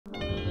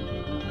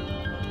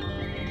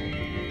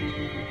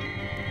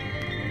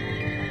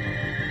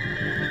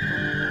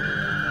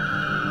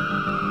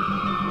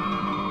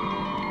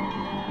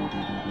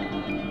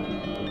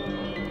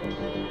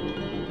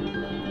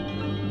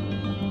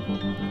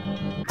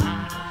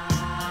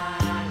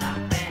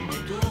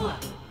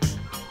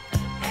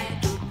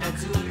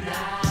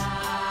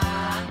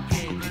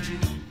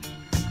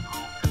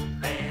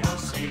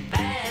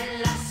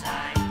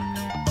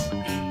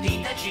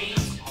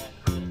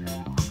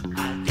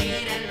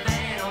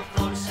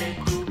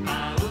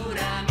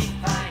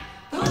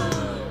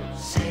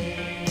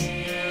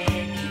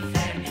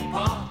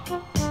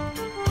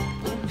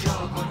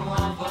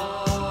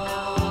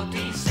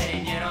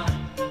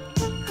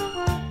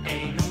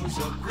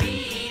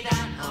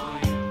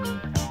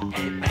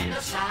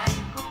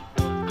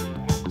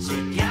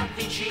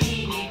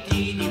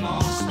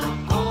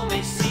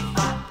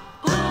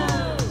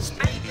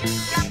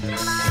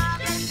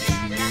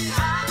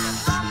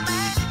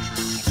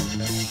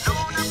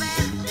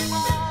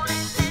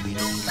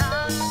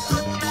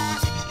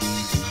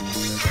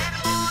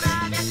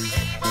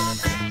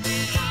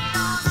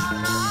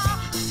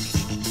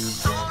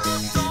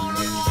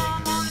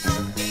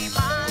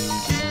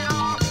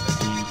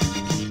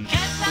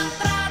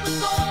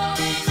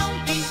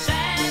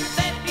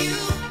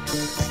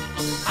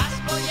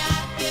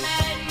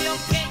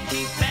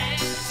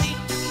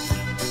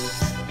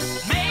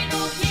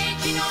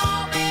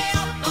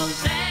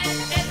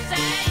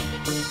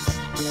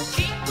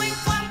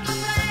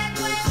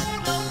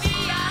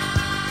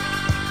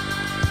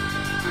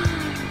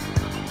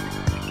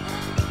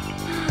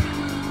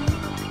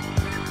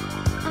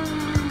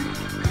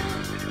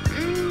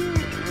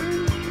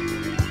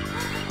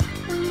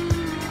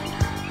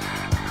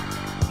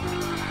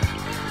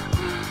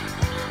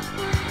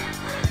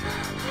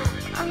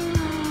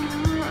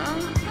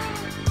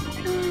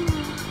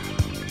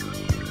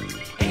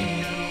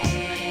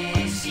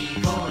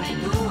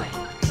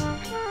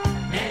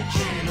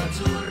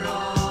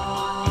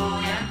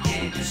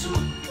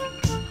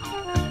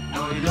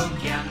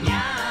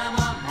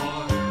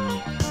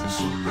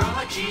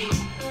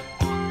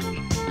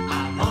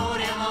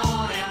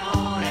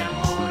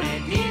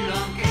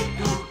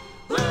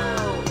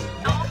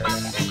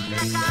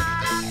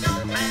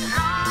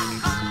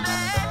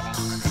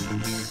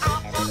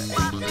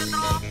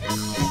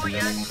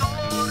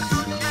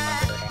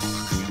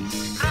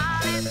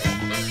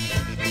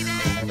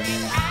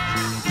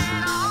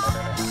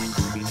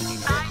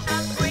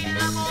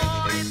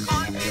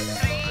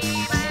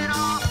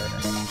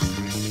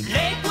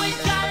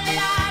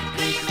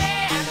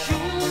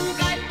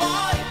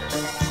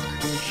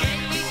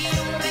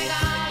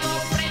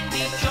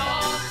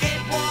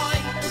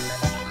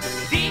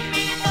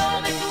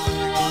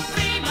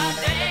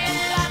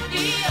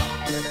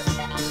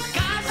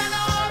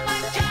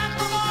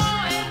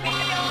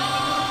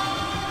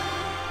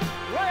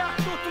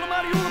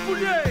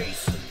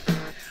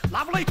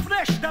vleet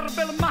flash, daar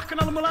bellen maken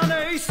allemaal aan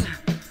eens.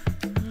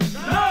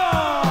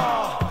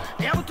 No!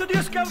 Ellen te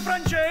dies kel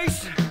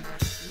Francees.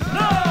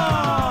 No!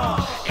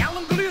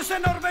 Ellen Gluus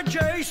en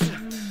Norwegees.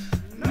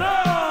 No!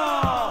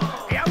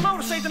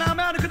 Ellen zei de naam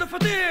aan de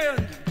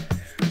verdien.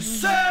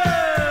 Say!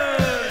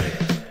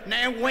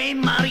 Nee,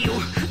 Wayne Mario,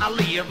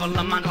 allieve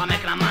la manca me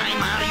mai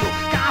Mario.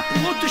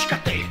 Caputo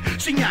scate,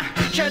 signa,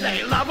 c'è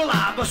dei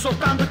lava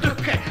soltanto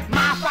te,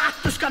 ma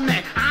fatto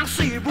scanne,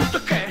 anzi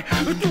vuto che,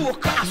 tu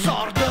che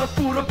sorda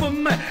pure per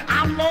me,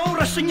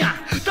 allora signa,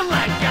 te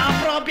legga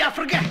proprio a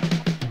freghe.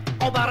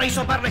 Ho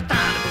barreso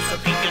parlettane, questo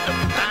figlio di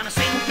puttana,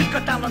 sei un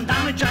picco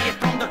talentano, già è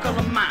pronto con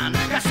la mano,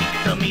 casi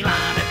da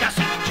Milano,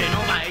 casi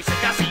genovese,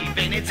 casi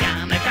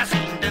veneziana, casi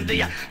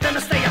intendia, te ne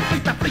stai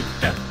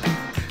afflitta,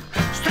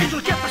 stai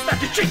sul chiappo,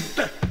 state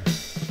zitta.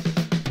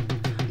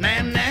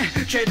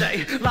 C'è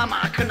dei, la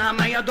macchina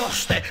mia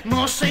addoste,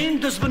 ma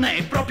sente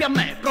svenè, proprio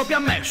a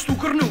me, stu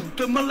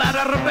cornuto me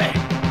l'era rebè.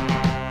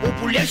 O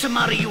pugliese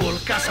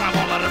Mariul, che se la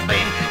vola rebè,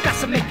 che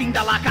se metti in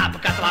dalla capa,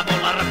 che te la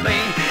vola rebè,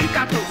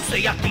 che tu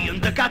sei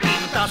attento, che ti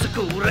sta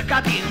sicura,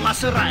 che ti la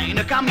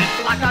serena, che mi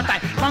la catai,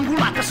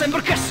 l'angulata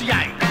sembra che si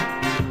hai,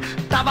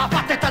 t'ava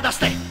fatta da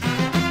ste.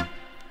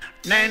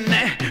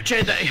 Nenne,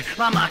 c'è dei,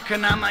 la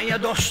macchina mia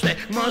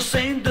addoste, ma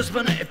sente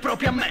svenè,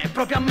 proprio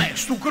a me,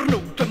 stu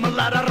cornuto me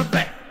l'era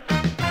rebè.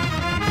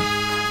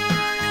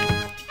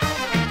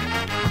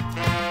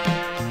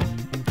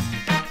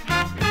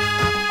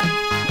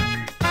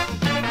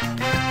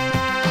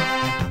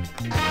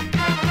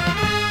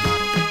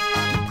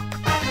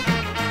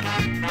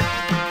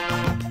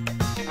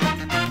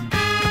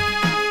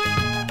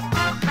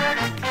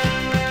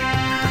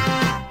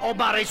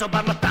 Reso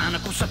barlatana,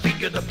 cosa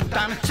figlio di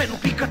puttana, se non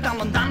picca tan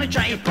lontana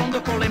già è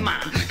pronto con le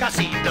mani,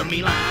 casi da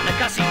Milano,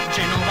 casi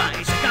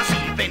genovese, casi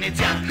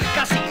veneziano,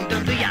 casi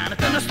intendiano,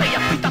 te ne stai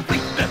afflitta,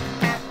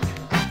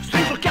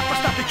 stai sul chiappo,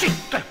 state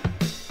zitte.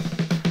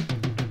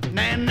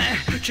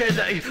 Nenne, c'è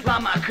dei, la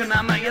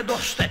macchina mia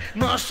addoste,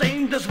 ma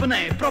sente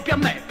svenè, proprio a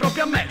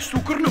me,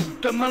 stu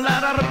cornuto me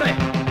l'era rebè.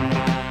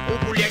 O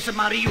pugliese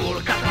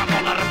Mariul, che te la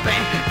vola rebè,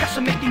 che se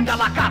metti in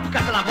dalla capa,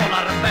 che te la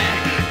vola rebè,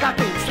 che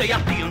tu sei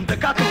attento,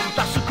 che tu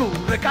sta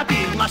sicura, che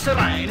ti la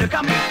serena, che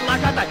mi la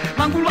catai,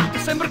 l'angulata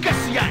sembra che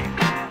si hai,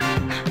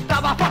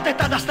 t'ava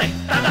fatta da ste.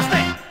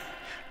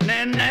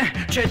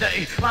 Nenne, c'è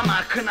dei, la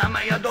macchina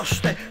mia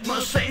addoste, ma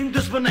sente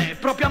svenè,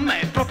 proprio a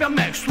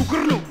me, stu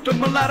cornuto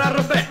me l'era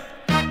rebè.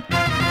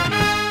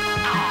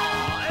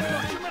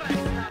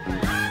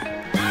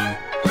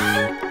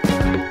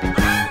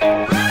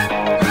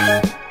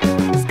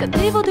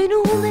 Scrivo dei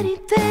numeri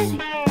interi,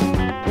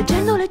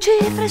 leggendo le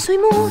cifre sui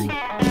muri,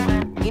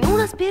 in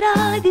una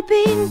spirale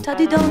dipinta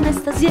di donna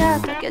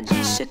estasiata che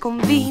agisce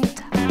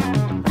convinta.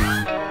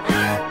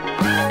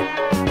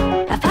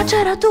 La faccia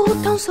era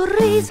tutta un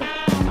sorriso,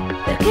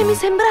 perché mi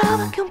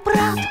sembrava che un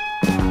prato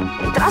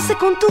entrasse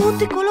con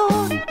tutti i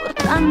colori,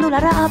 portando la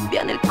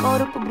rabbia nel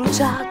corpo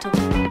bruciato.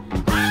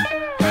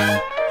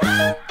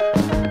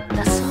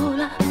 Da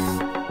sola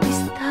mi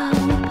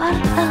stavo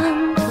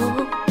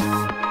parlando,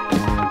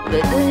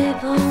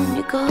 vedevo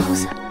ogni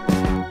cosa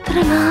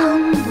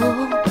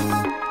tremando,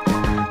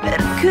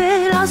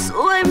 perché la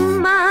sua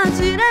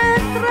immagine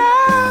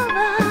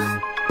entrava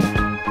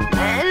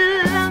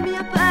nella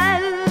mia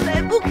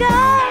pelle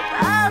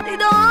bucata di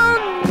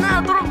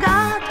donna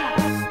drogata,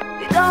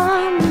 di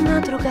donna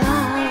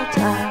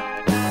drogata.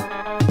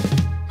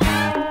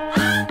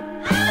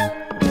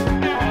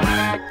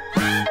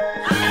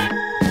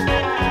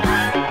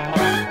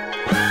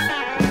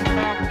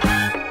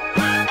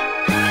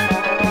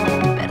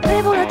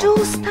 Perdevo la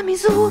giusta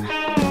misura,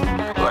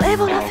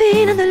 volevo la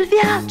fine del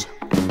viaggio,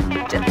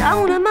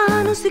 cercavo una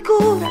mano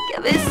sicura che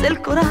avesse il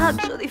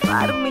coraggio di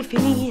farmi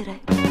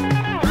finire.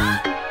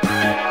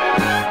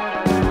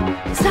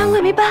 Il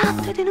sangue mi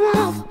batte di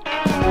nuovo,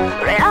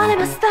 reale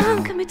ma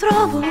stanca mi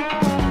trovo,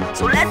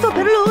 sul letto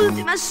per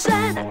l'ultima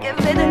scena che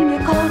vede il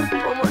mio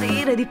corpo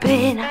morire di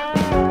pena.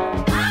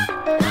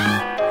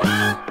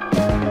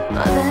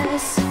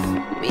 Adesso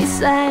mi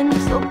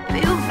sento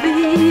più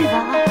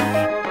viva,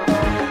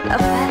 la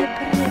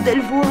febbre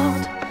del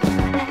vuoto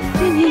è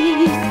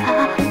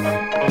finita,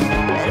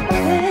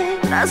 perché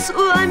la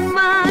sua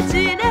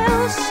immagine è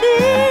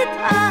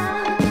uscita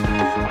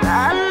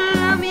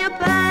dalla mia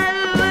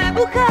pelle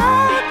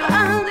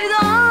bucata di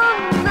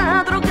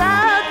donna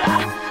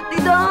drogata,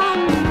 di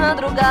donna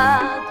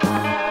drogata.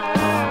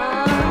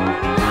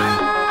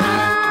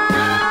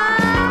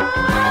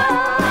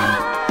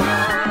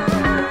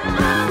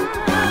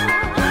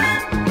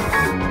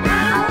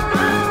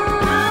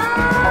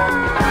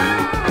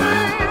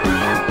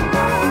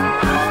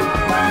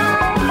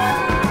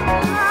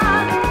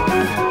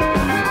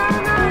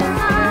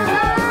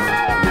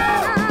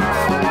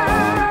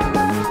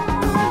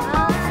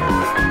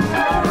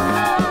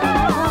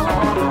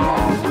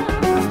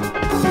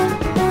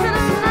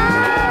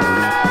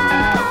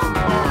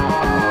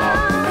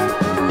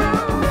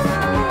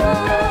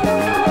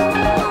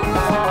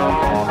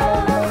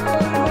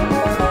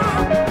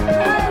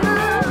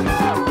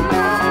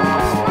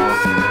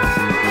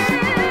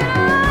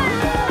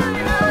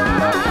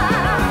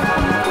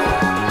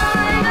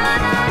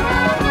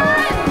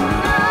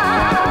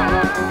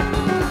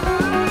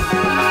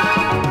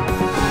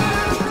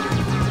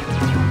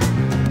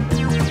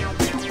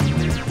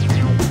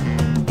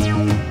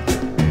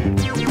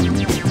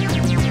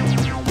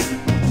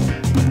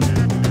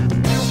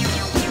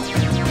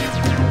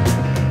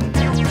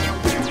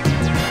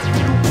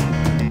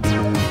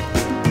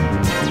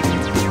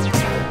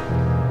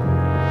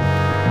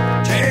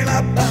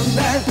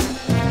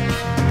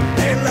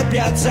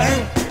 piazza,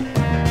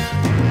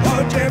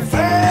 oggi è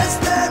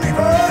festa, mi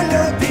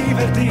voglio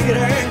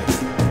divertire.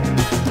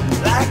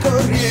 La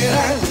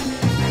corriera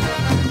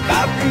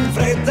va più in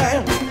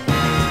fretta,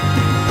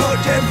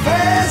 oggi è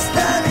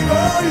festa, mi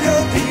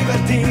voglio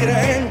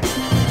divertire.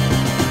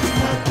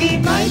 Ma chi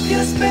mai ti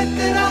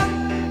aspetterà?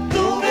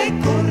 Dove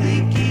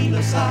corri chi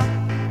lo sa?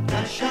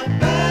 Lascia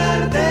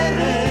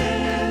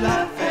perdere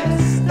la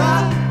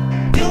festa,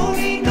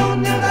 pioni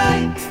non ne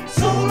avrai,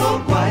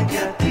 solo guai ti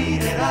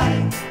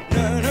attirerai.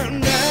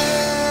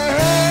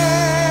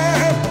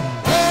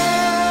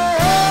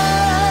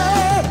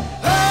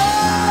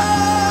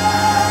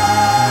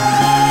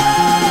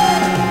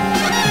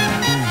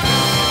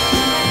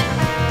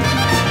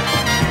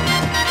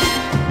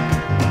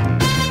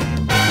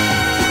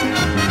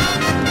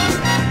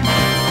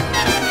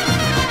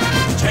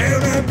 C'è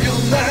una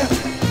bionda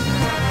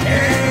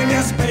che mi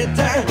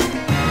aspetta,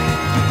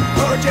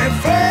 oggi è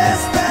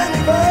festa,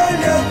 mi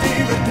voglio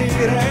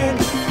divertire.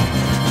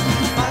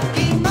 Ma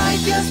chi mai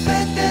ti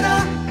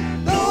aspetterà?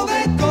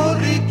 Dove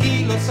corri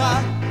chi lo sa?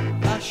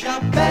 Lascia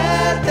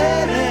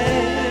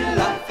perdere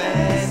la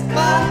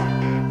festa,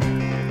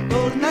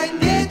 torna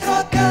indietro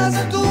a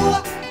casa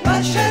tua,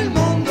 lascia il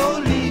mondo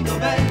lì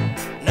dov'è.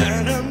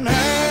 Na, na, na.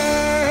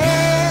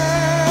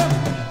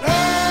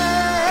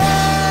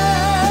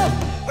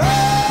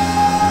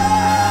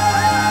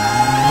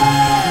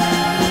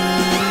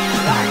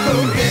 La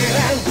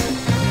corriera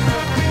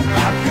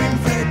va più in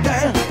fretta,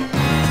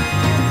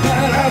 ma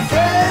la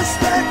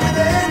festa è qui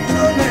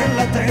dentro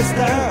nella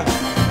testa.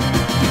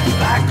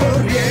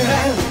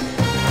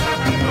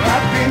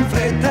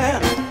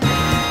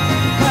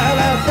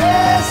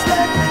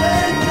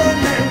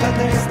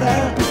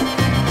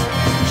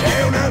 C'è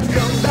una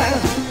bionda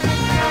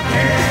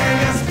che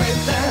mi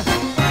aspetta,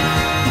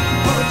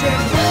 oggi è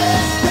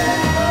festa e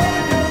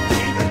voglio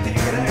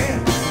divertire.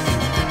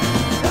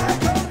 La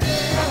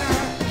corriera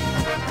va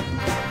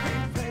più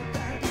in fretta.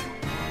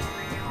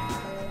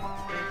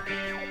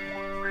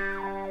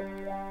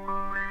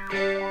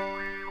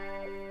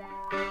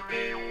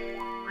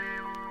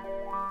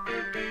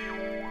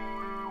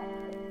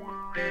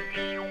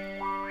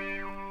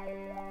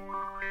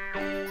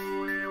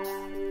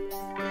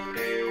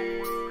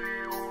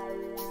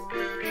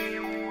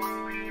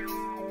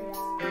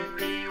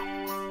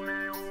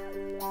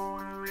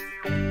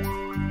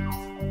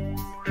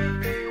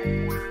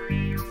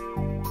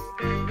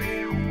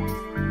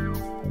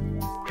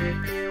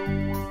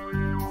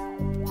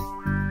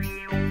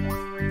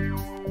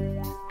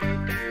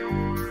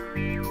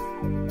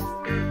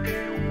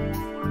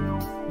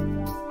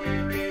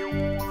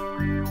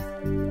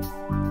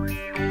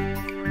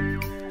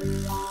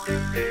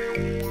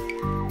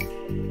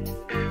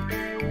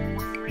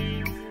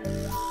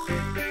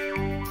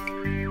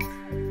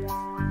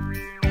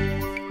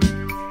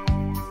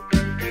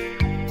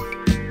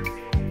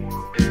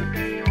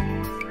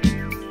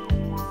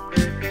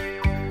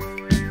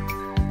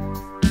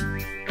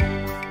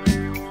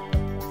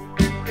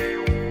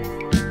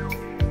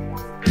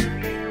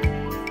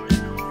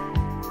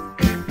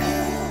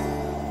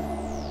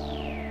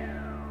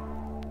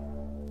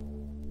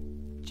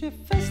 C'è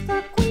festa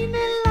qui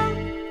nella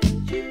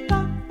città,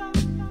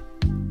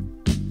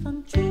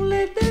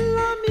 fanciulle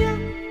della mia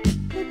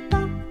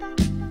età,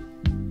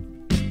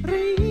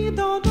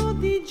 ridono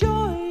di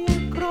gioia,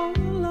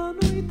 crollano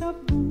i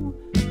tabù,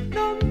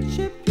 non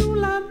c'è più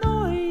la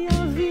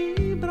noia,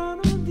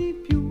 vibrano di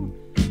più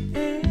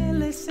e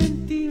le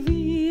senti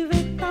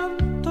vive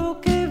tanto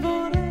che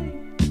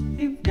vorrei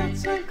in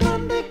piazza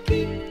grande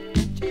chi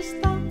ci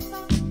sta,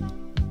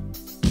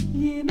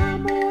 gli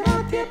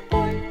innamorati e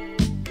poi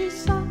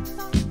chissà.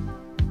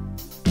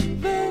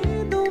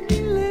 Vedo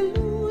mille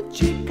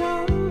luci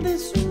calde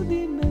su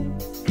di me,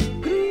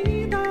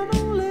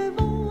 gridano le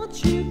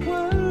voci,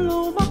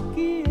 quello ma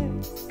chi è?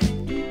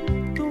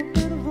 Tutto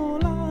per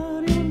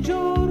volare un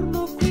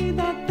giorno qui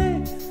da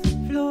te.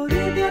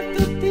 Floridi a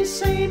tutti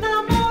sei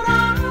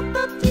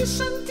innamorata, ti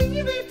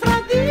sentivi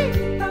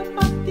tradita,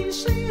 ma ti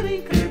sei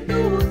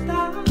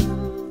ricreduta.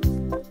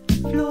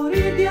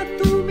 Floridi a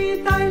tu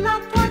mi dai la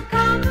tua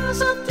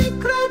casa, ti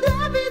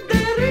credevi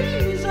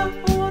derisa,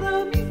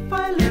 ora mi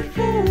fai le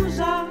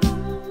fusa.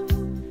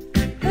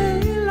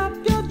 E la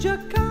pioggia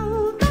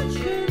calda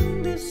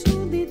scende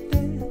su di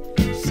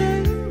te,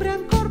 sembri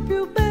ancor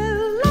più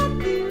bella,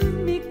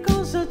 dimmi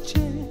cosa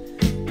c'è.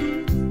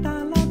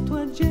 Tutta la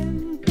tua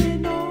gente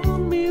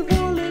non mi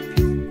vuole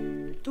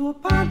più, tuo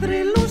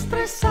padre lo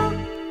stressa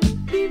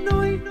di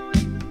noi,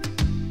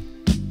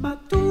 ma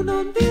tu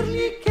non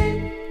dirgli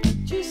che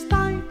ci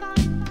stai.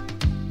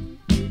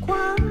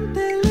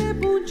 Quante le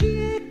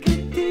bugie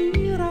che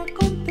ti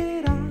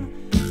racconterà,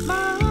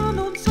 ma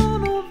non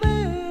sono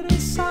vere,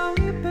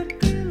 sai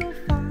perché lo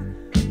fa?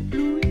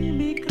 Lui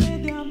mi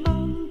crede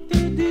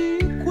amante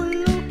di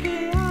quello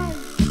che hai.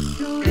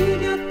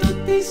 Floridi a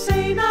tutti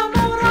sei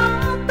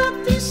innamorata,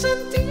 ti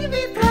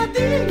sentivi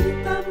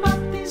tradita, ma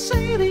ti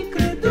sei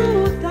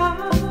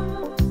ricreduta.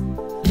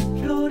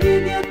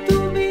 Floridi a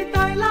tu mi dai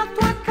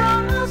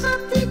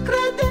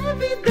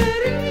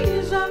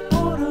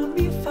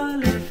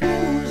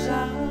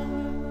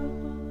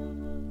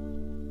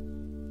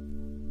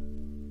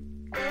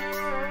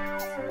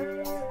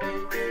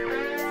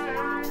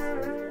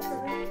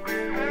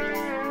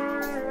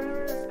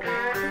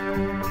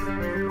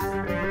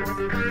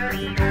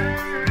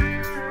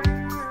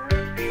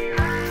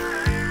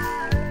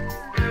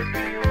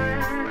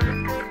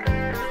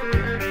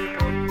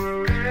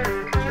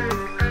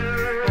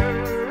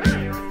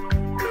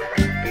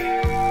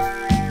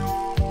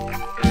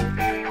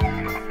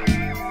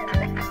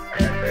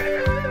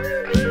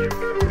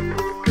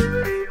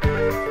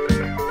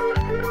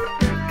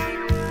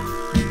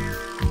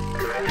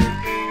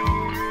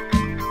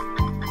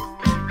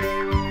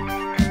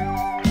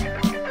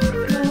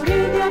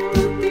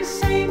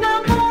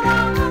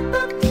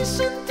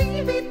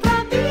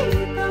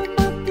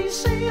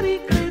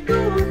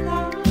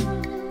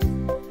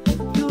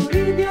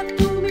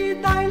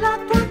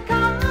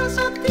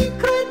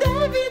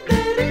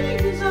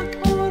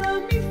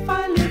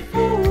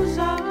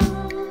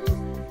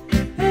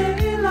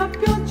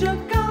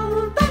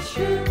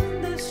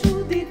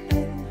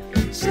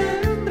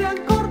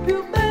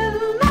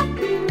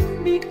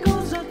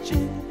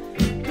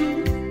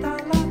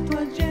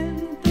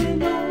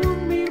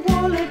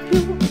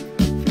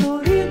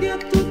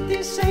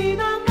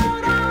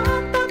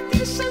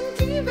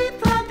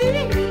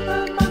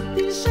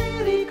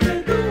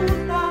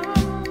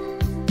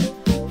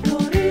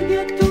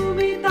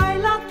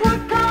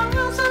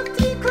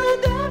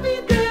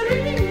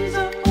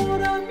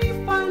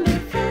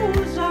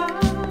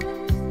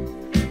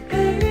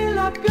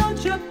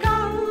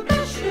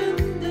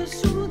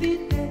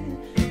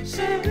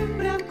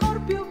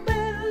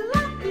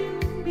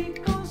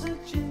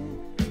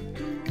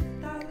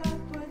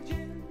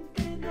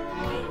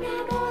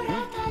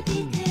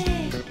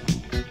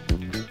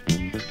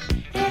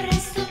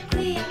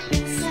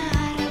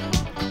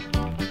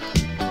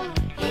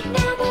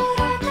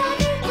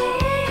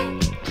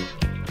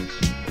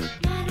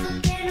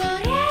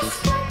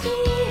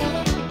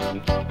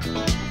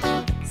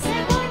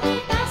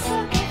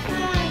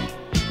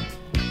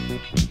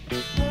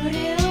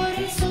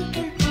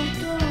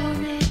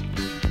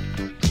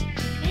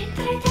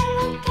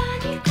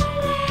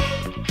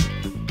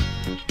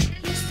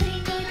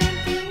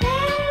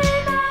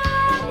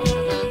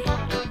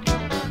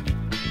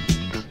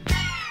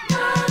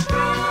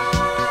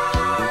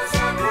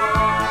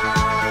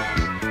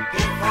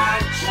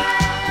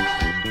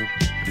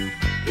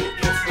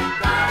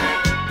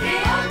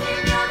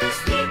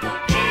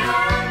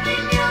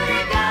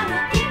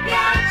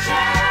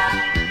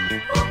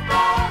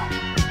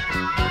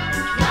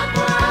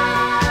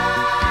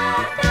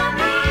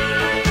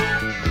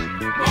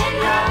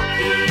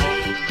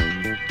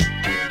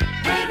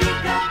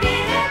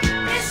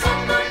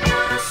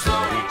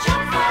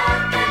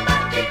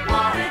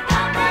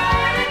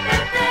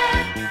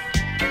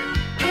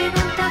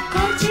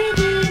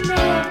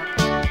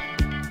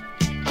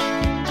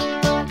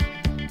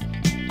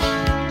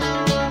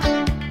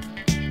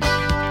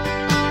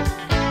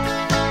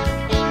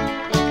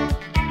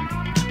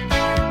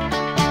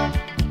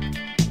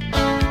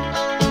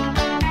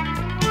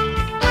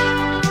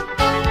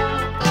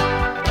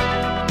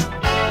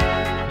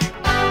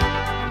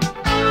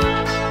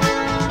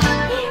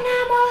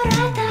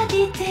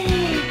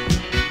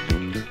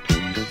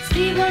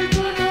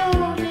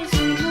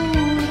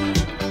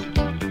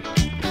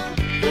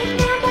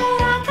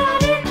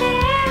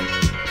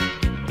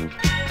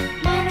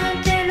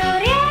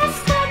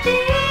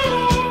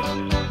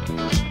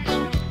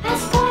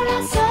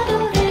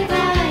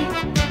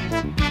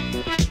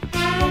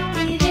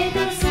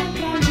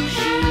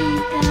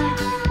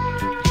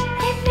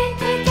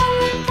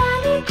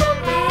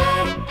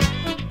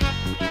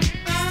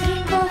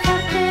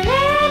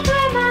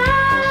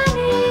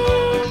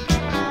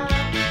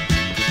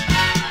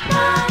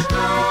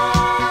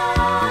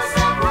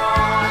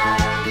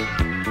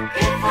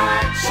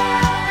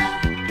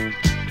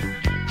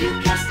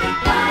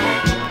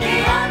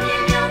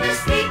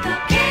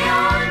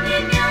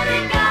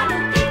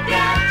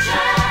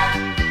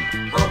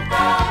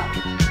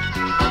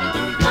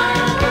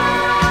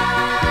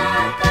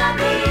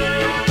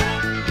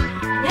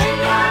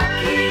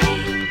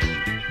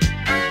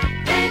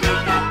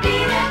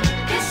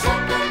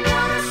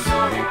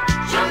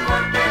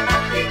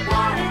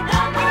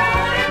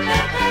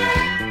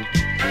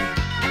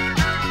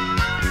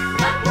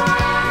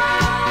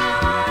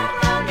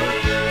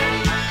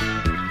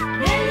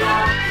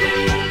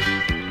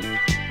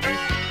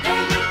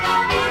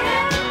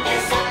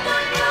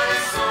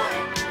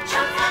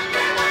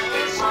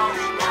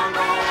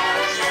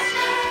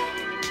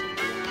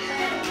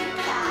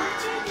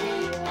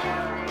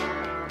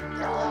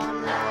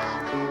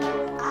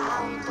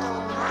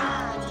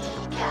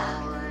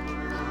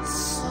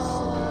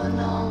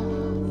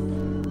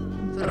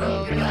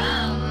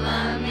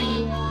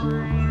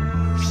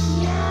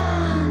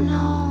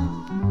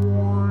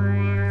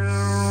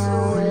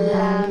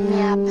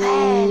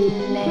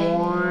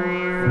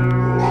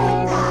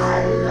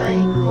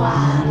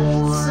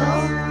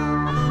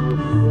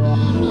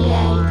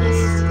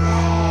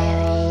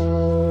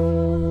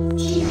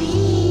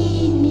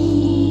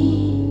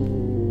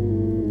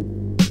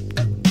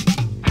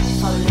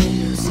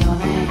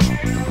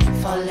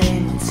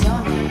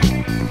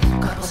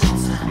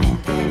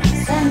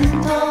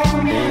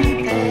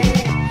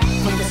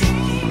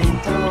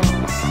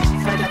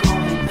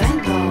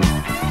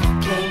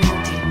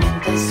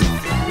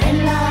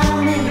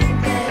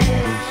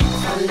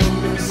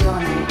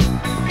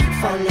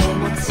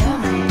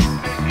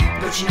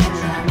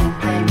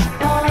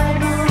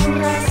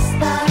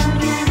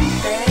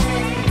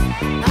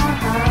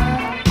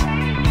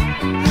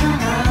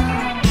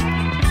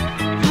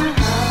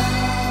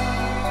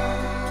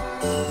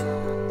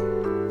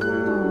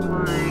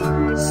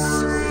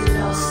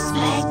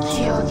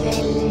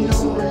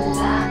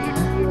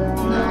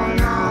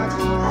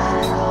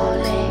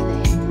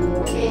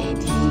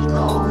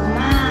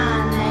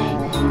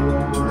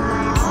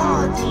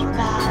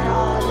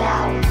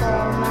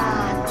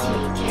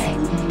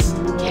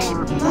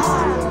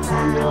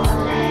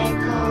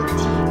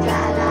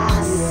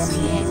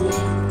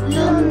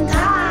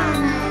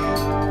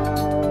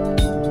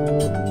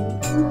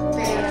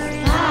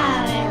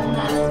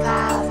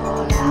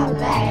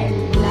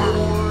quella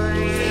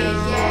che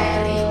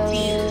ieri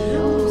ti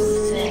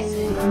illusse,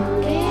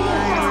 che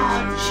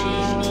oggi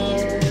mi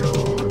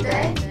illude.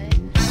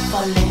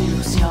 Folle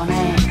illusione,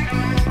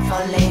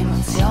 folle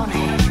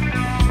emozione,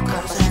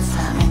 corpo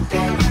senza mente,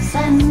 non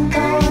sento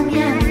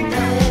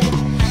niente,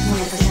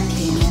 niente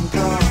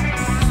sentimento,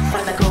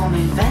 forte come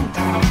il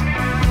vento,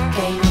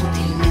 che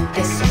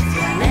inutilmente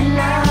soffia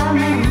nella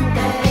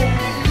mente.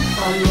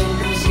 Folle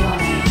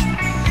illusione,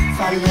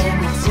 folle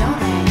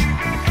emozione,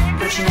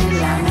 bruci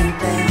nella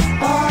mente,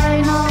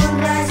 poi non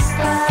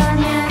resta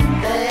niente.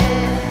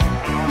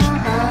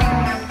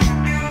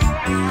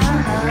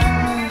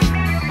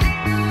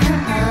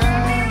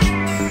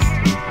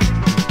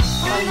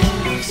 Folle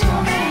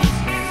illusione,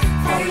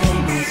 folle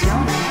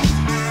emozione,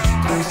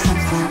 cosa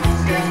senza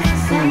mente, non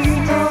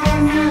sento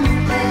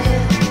niente,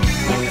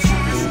 niente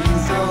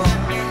sentimento,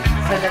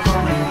 fredda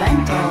come il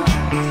vento,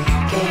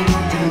 che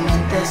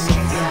inutilmente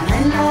soffia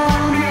nella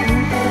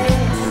mente.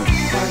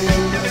 Folle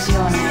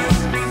illusione,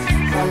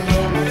 folle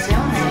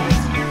emozione,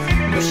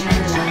 bruci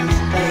nella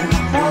mente, ma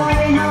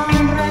poi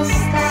non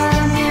resta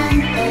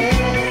niente.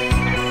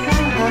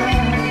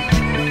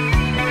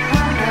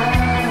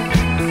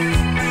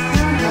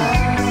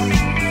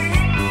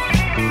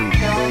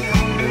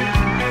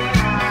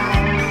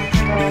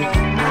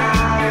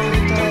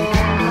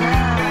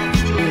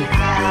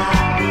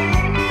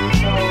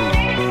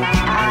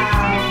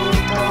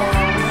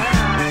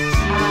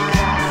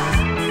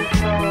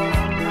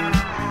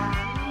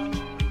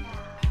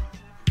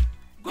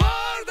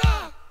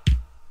 Guarda,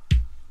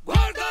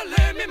 guarda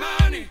le mie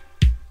mani,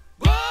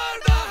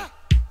 guarda,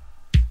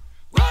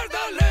 guarda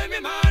le mie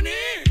mani,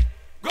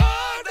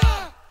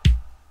 guarda,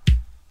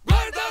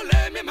 guarda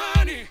le mie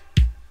mani,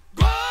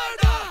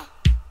 guarda,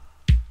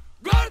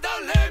 guarda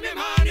le mie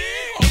mani.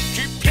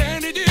 Occhi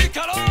pieni di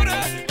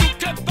calore, tu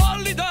che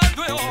balli da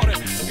 2 ore,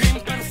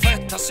 in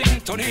perfetta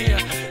sintonia,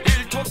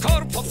 il tuo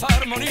corpo fa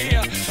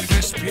armonia,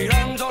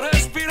 respirando,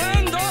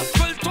 respirando,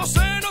 quel tuo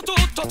seno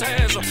tutto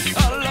teso,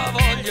 alla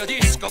voglia di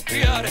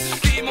scoppiare,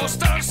 di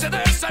mostrarsi ed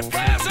essere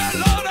preso.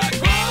 Allora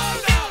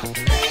guarda,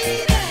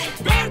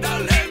 guarda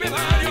le mie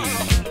mani,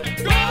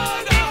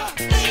 guarda,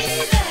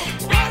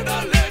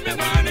 guarda le mie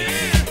mani,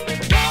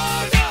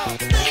 guarda,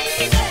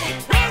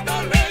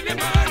 guarda le mie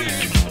mani,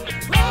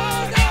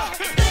 guarda,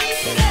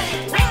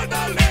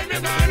 guarda le mie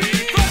mani.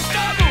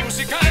 Questa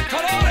musica è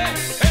colore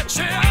e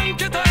c'è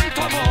anche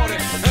tanto amore,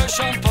 e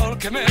Jean Paul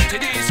che mette i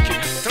dischi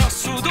tra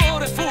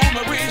sudore,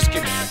 fumo e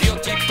whisky. Io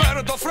ti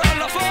perdo fra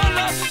la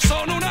folla,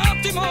 sono un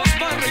attimo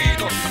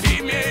smarrito,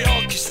 i miei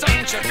occhi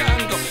stanno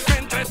cercando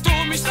mentre tu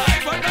mi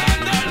stai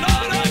guardando.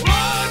 Allora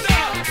guarda,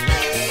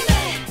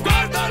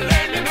 guarda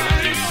le mie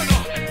mani,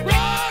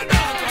 guarda,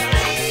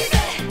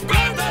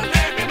 guarda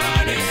le mie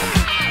mani,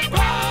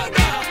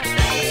 guarda,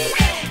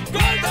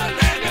 guarda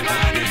le mie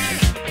mani,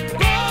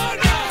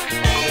 guarda,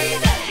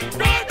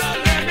 guarda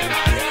le mie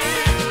mani.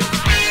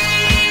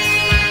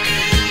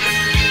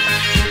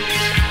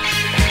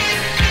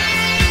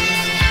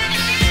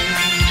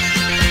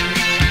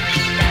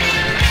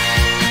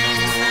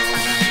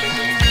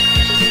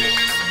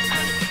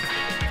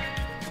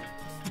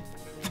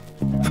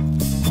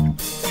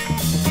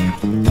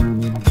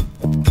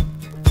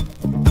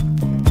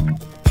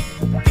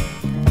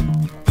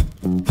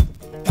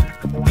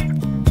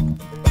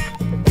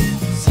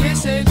 Si è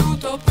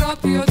seduto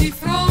proprio di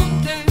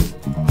fronte,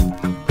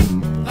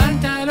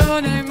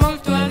 pantalone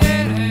molto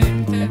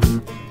aderente,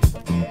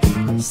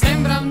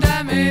 sembra un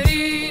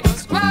damerino,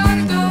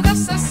 sguardo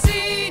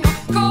d'assassino,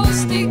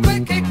 costi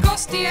quel che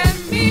costi è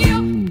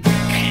mio,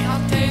 che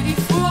notte di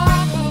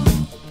fuoco.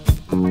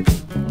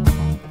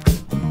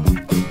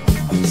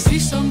 Si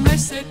son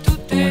messe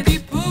tutte di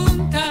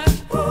punta,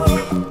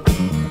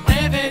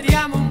 e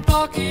vediamo un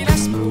po' chi la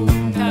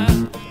spunta.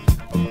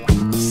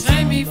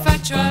 Se mi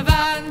faccio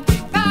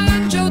avanti,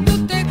 mangio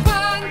tutte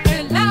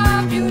quante,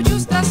 la più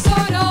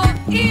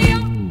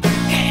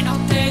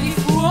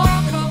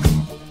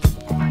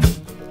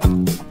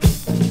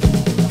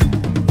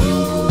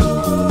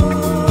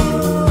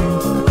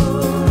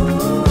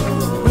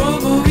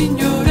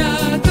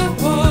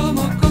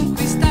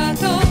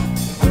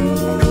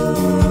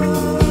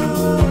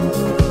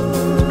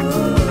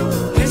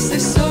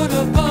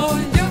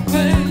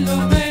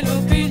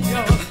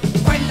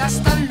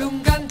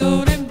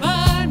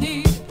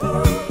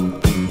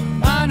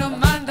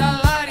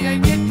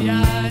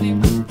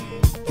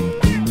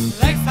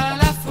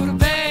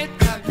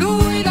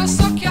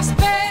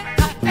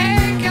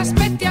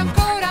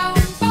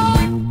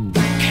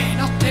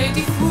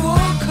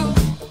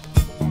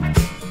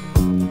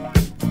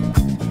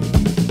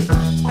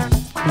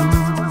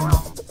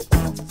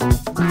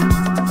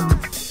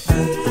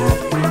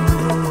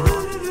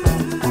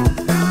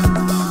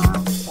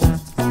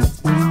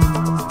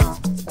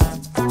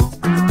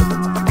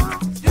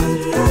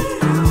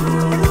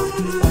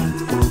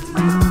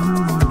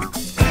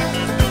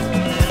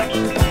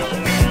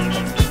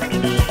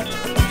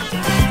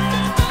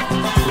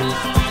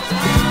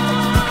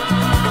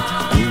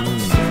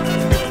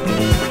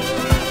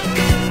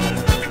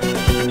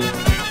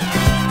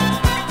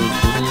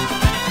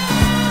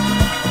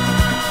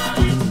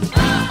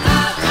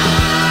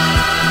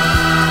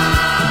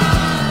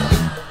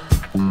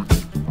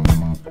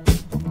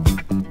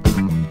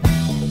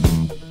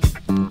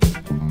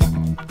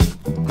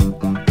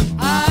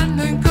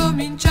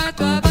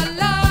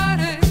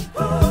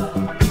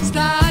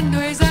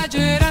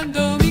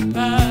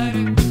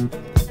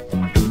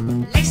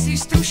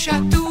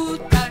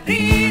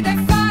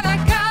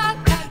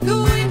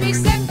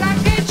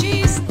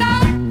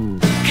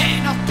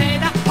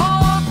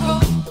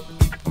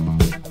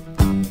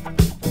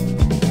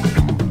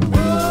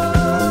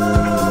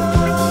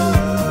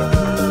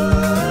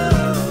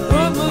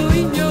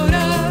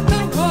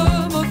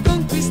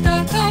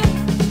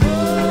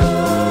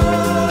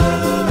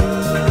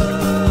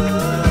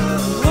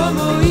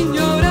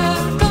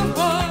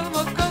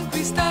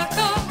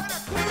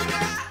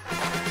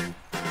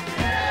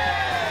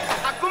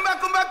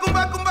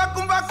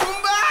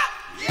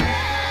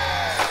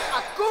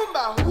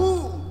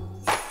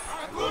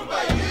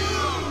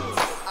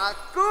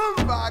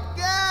Akumba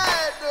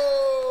ghetto.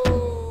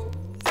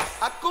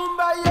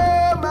 Akumba ye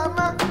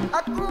mama,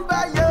 akumba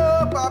ye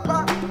papa,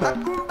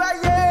 akumba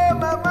ye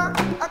mama,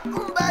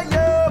 akumba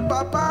ye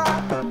papa,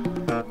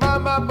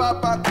 mama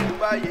papa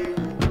akumba ye,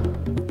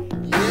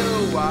 ye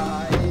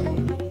why?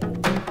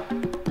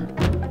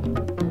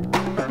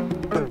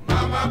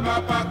 Mama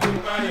papa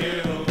akumba ye,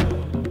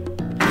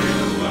 ye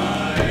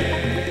why?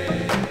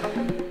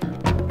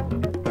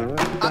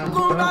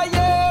 Akumba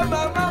ye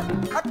mama,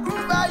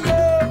 akumba ye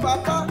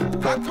papa,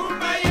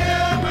 akumba ye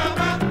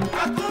mama,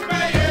 akumba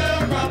ye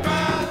papa,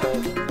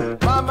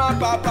 mama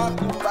papa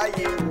akumba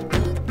ye,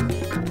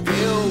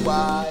 ye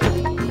why?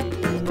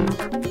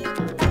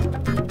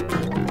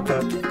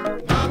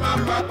 Mama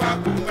papa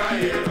akumba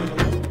ye,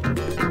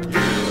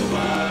 ye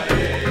why?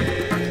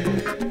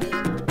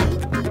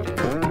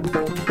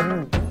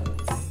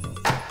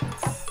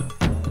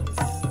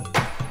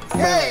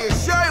 Hey,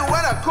 sure you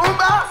want a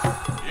kumba?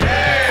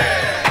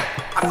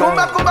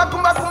 Akumba, kumba,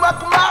 kumba, kumba,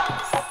 kumba.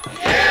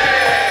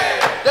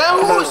 Yeah. Then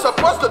who is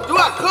supposed to do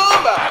a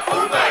kumba?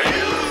 Akumba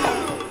you.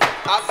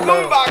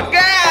 Akumba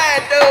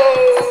ghetto.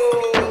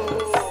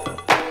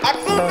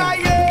 Akumba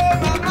ye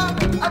mama,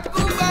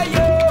 akumba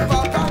ye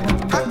papa,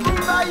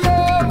 akumba ye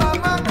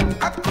mama,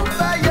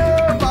 akumba ye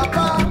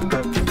papa,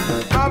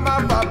 mama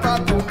papa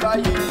akumba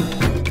ye.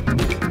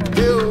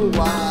 You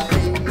why?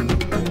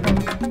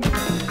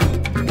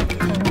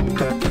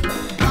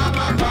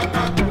 Mama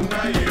papa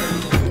akumba ye.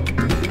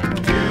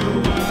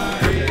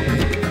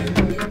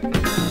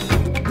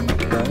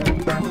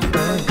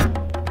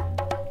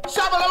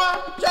 Shabalama,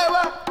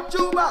 chewa,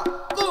 chuba,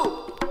 ku,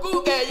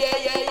 ye,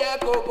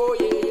 koko,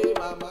 ye,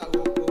 mama,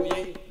 koko, ye.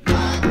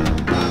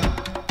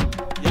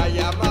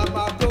 Ya,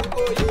 mama,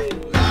 koko, ye.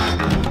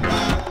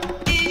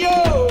 Iyo,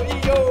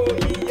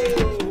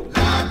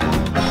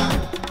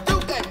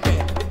 tukeke,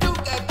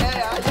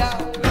 aya.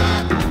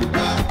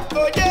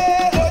 Oye.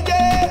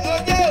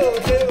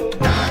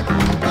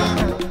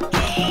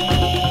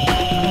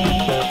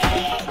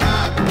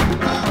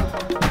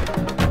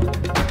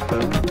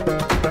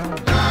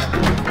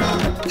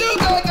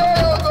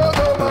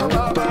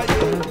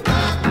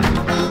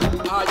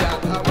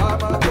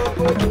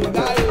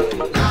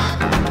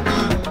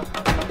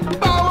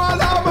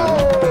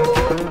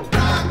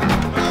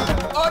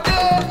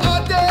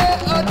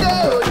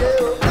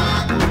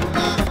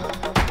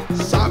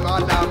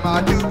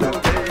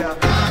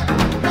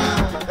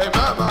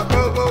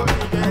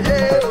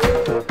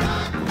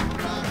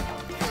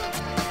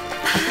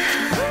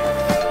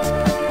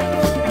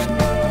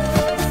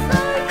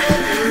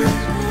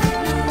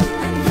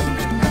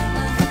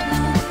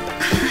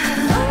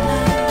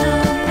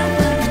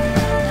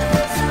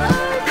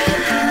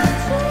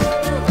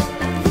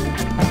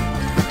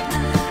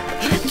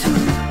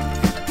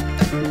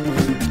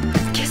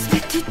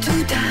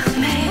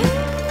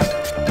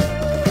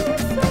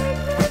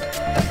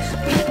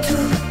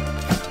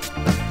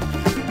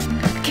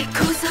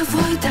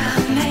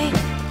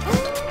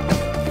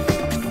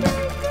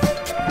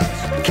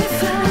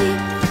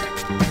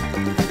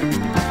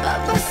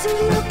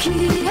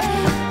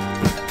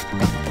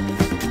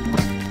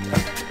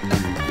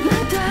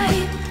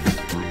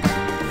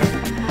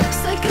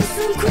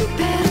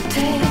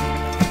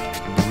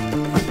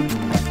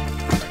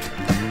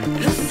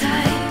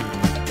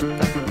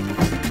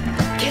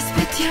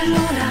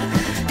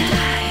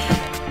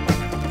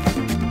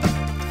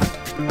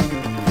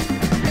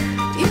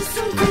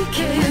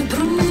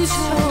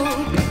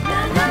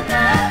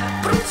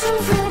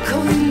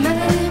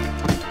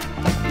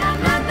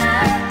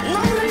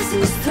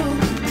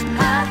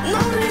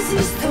 Non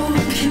resisto,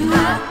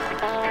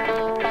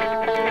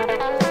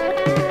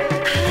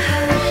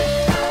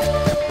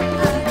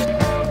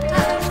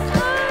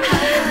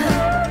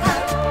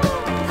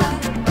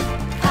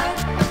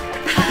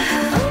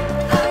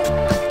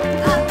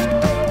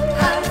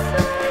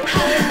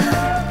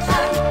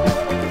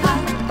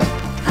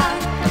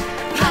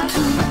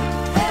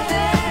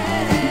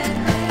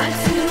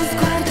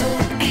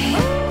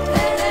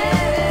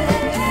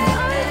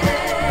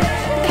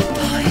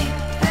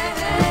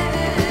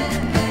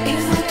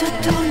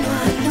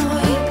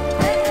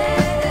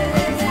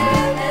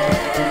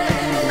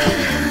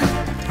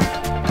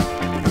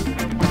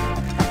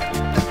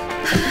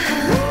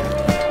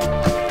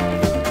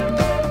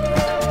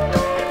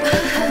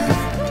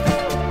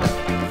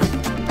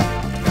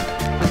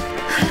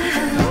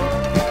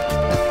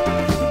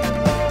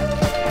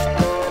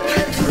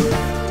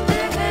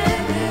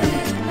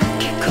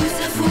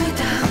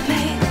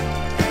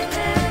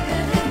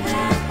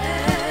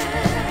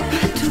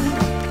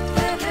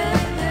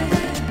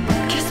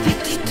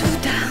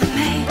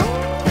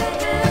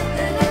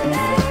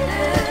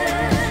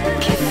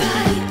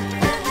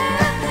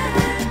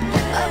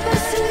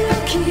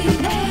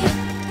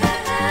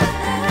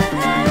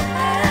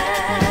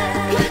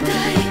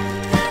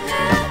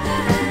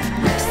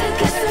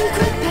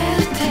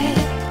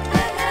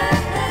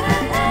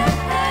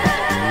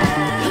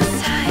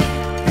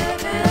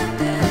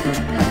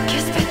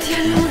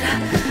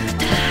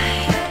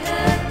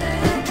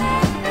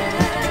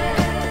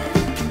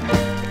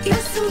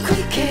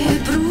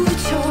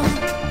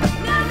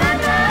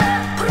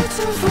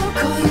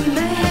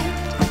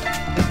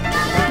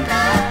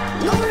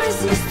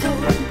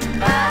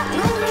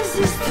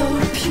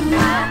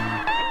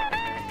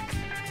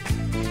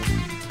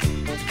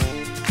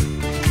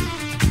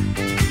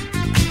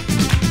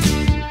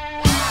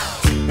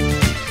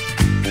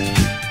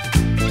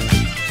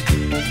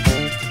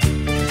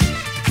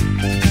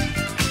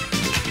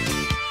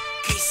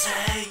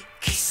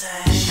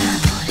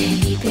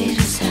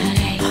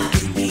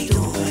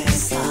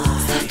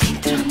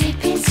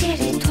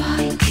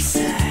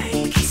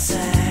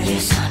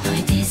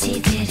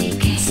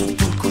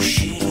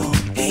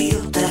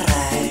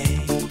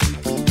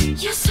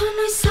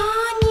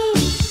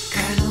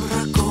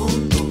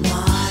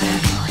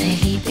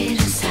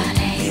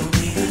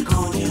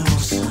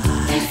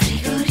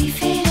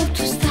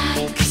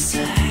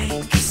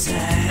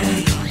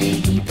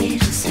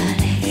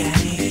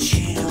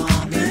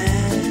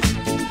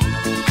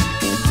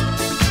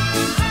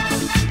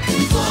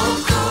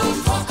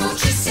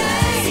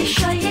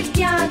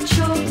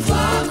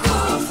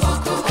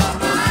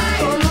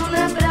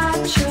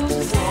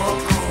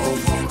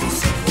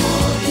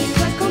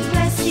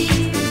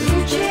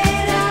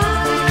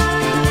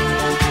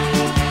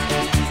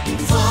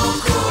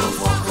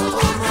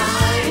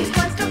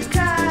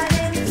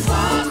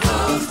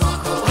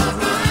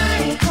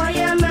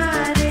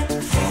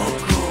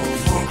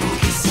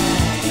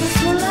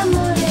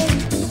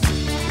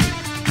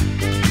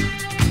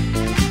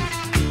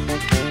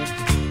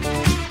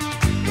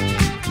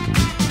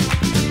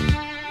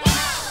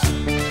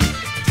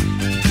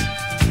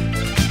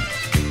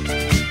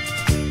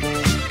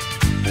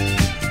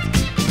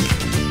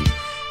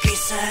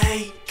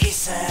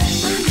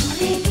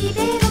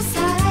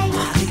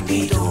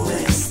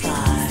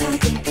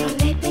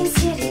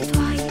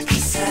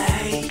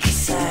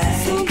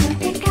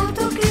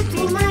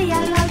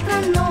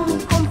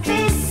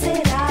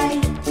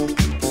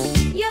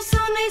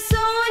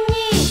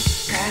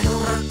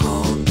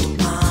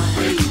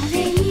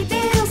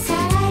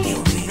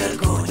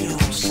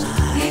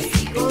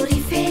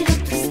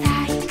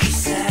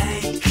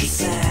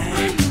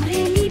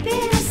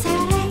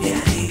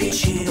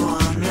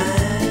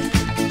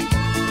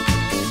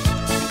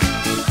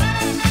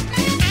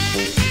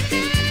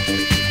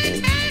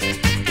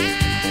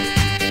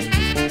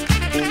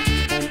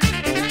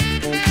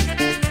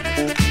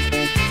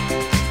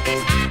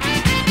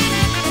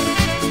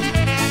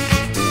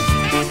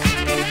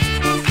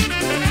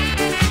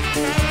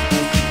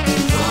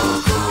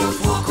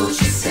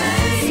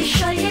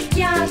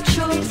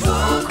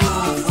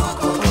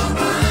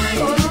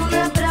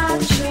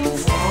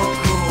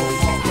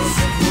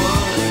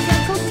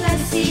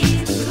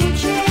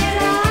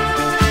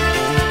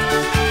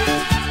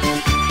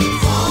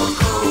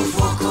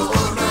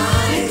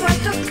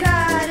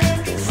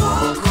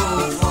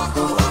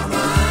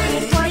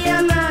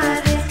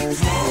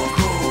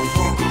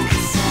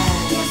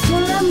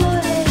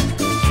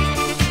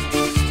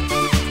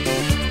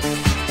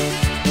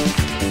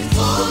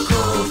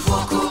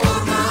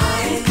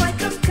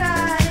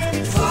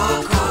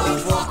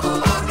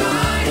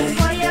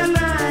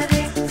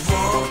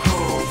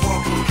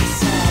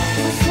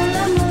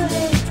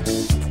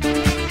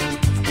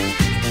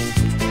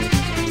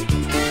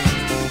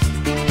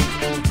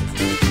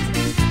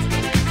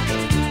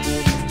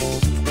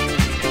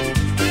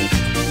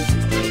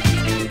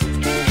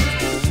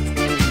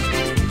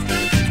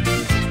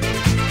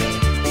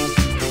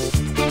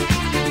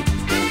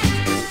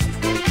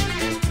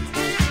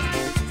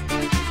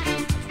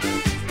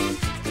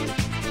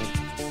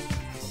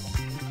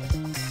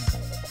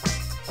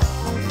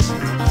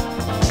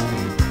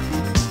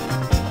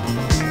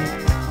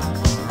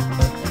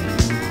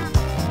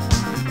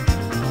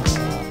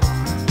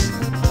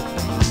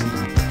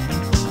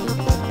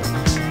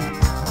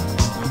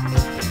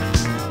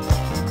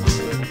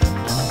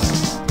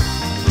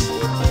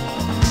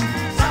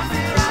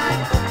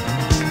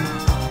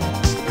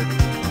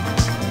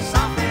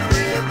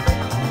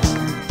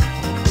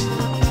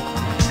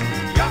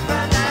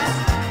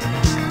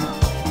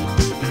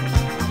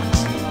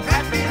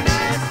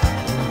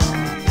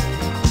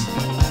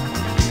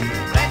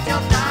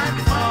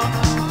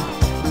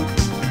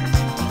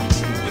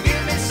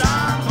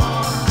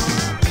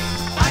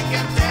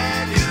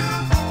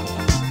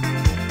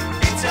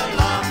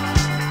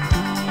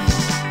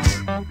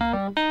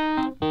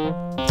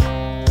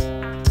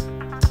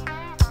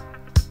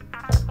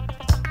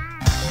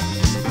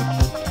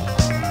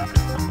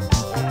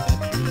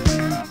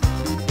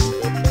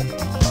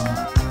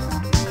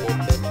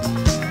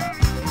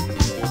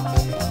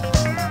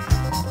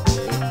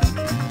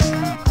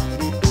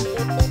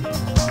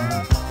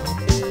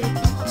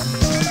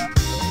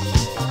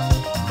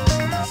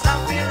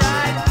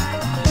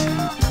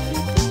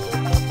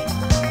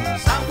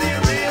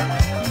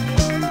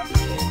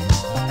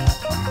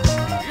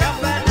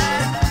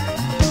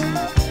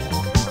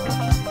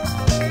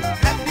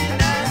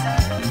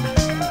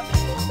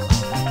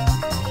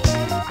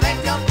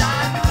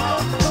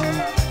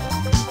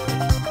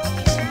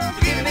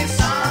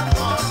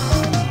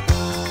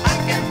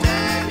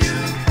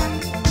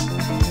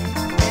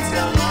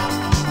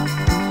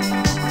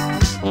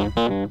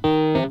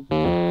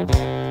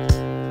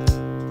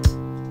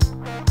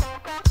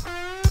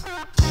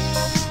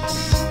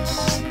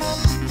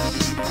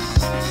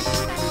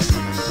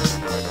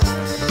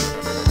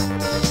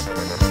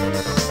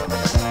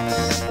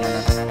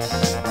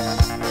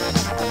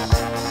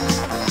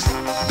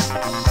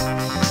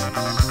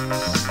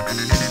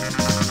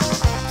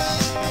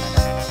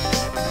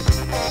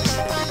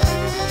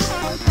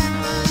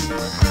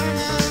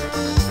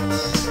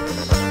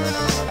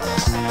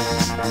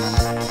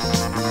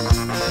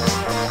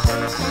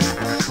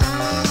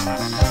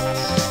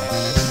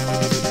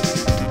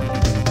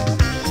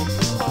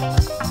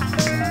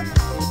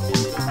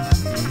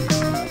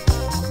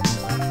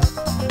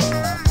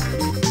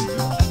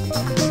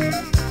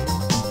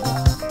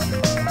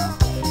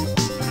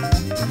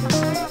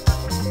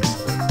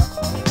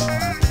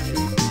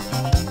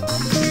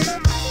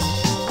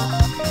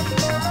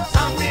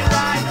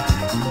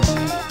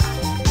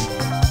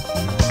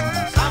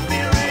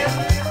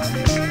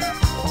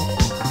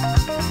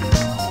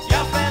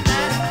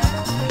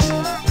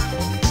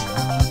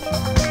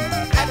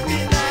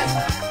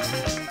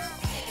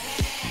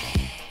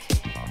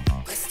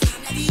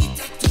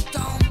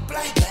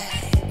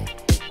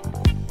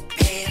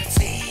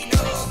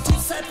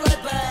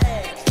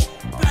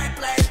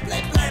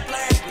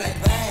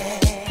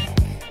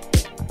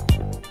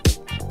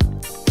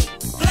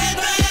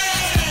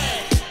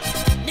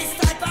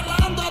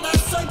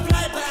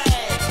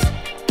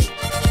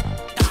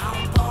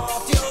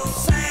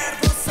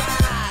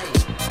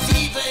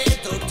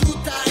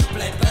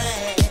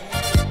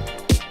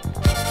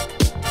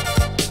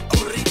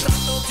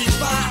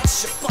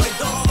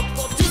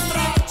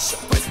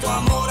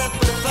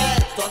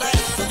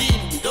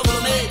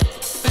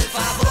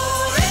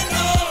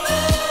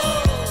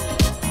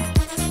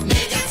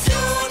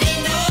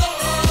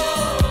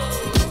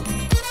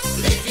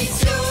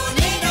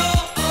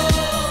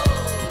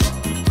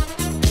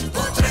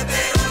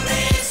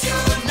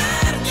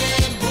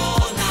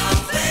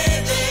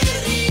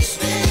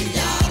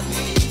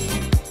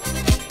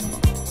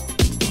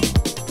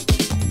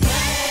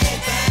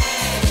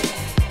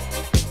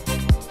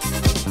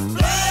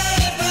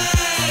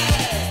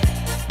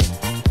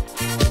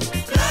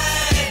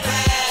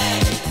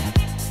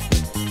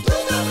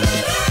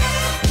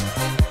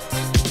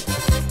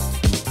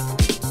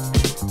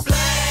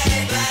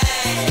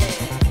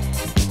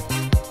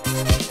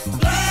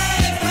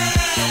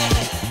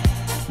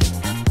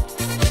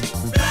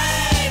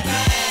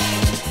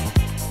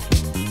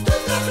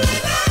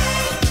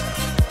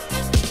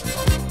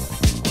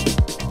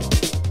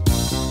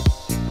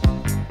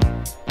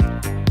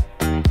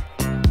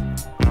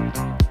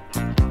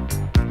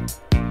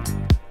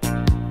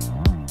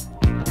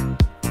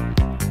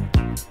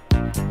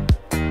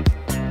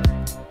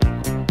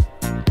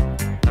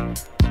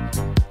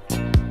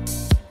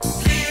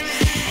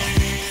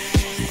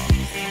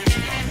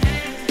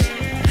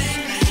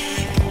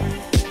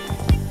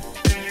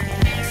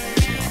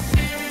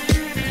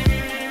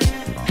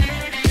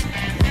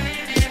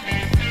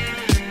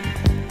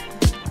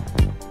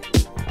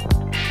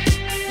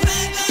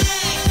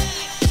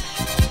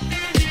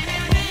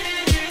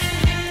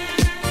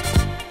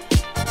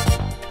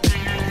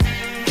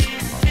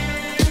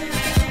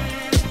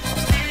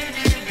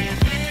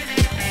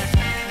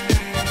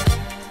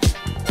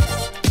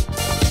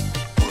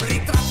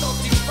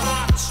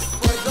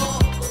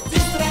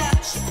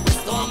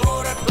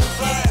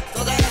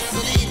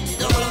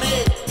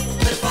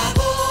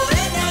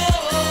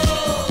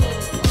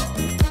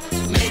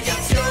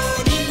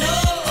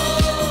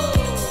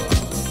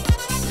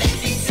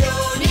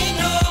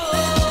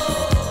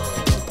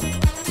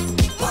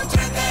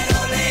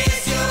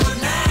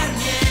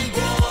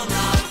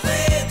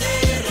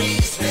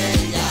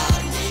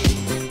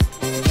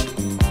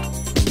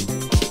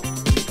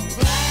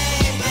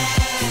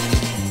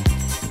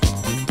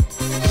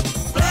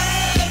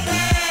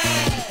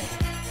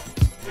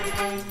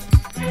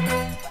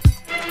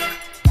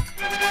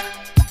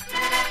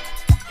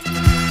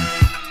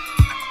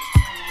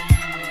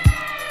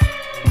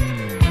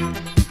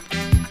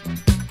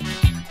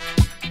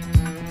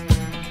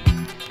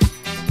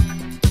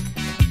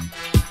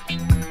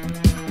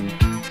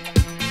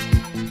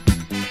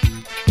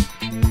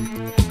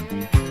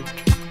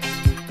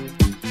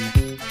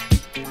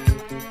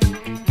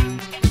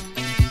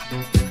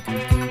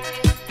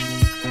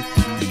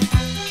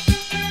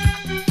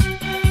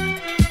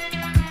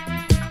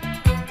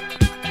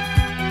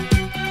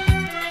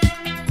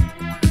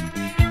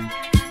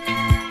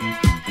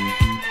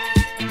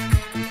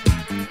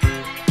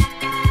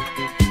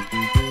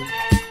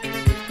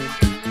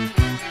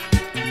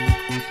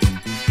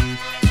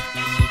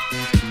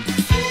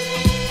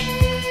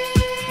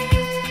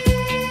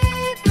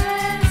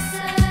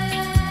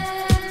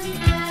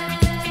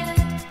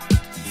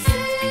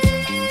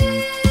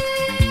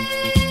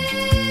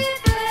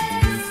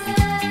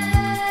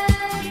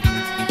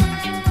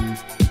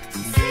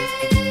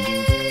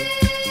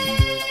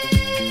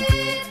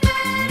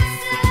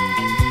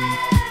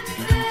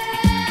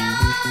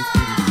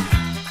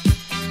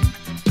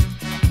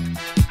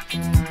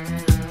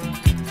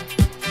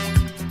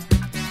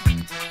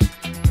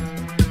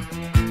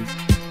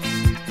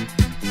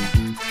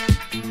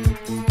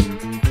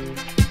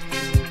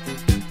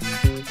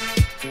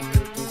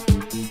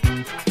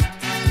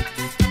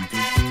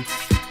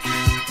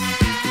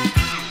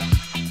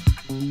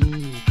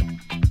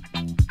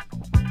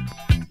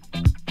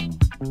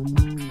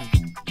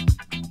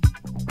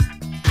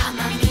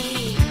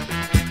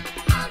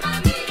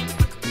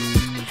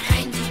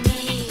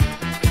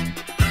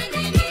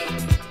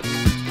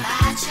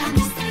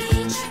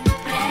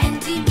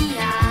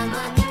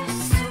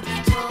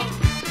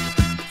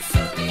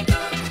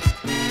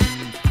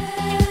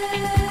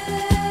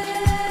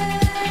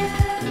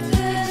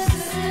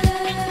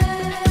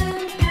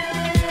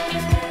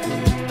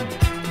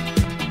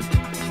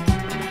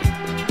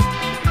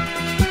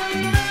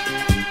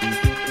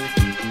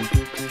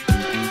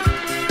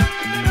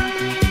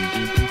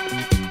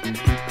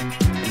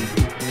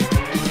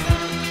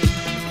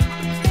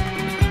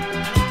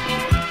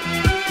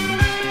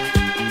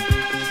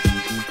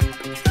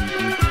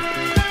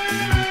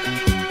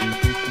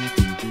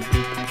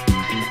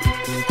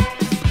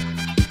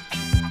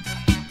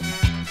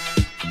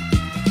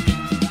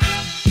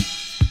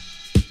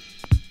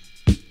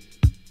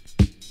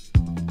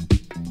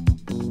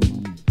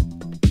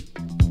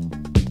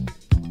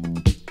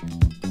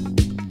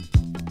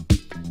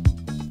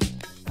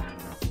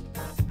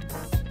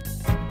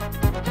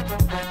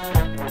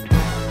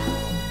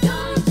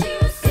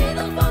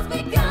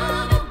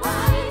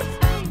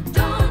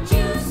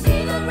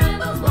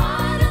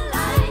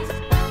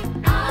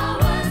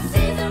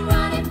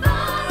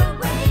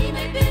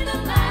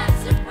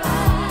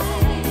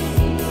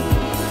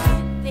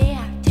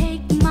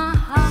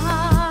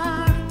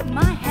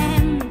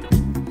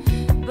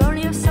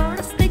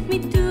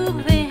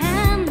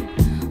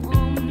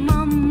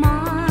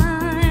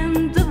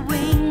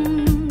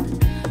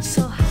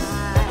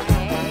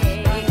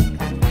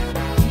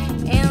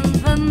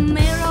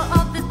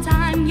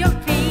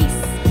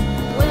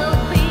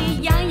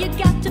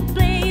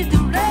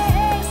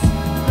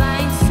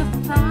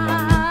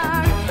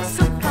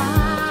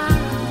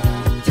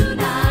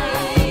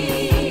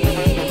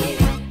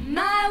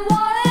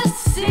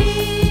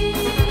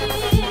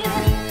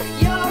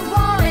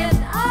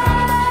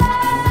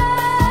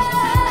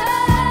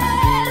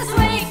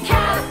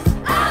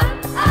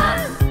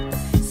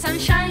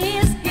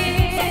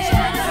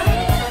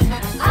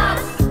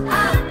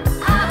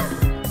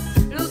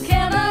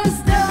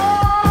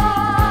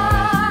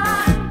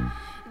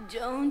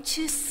 Don't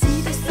you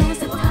see the stars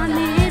that sun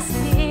is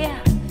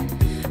here?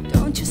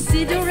 Don't you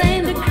see the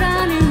rain, the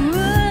crowning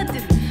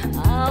wood?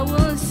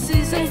 Our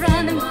season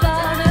running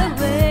far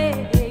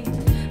away,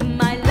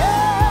 my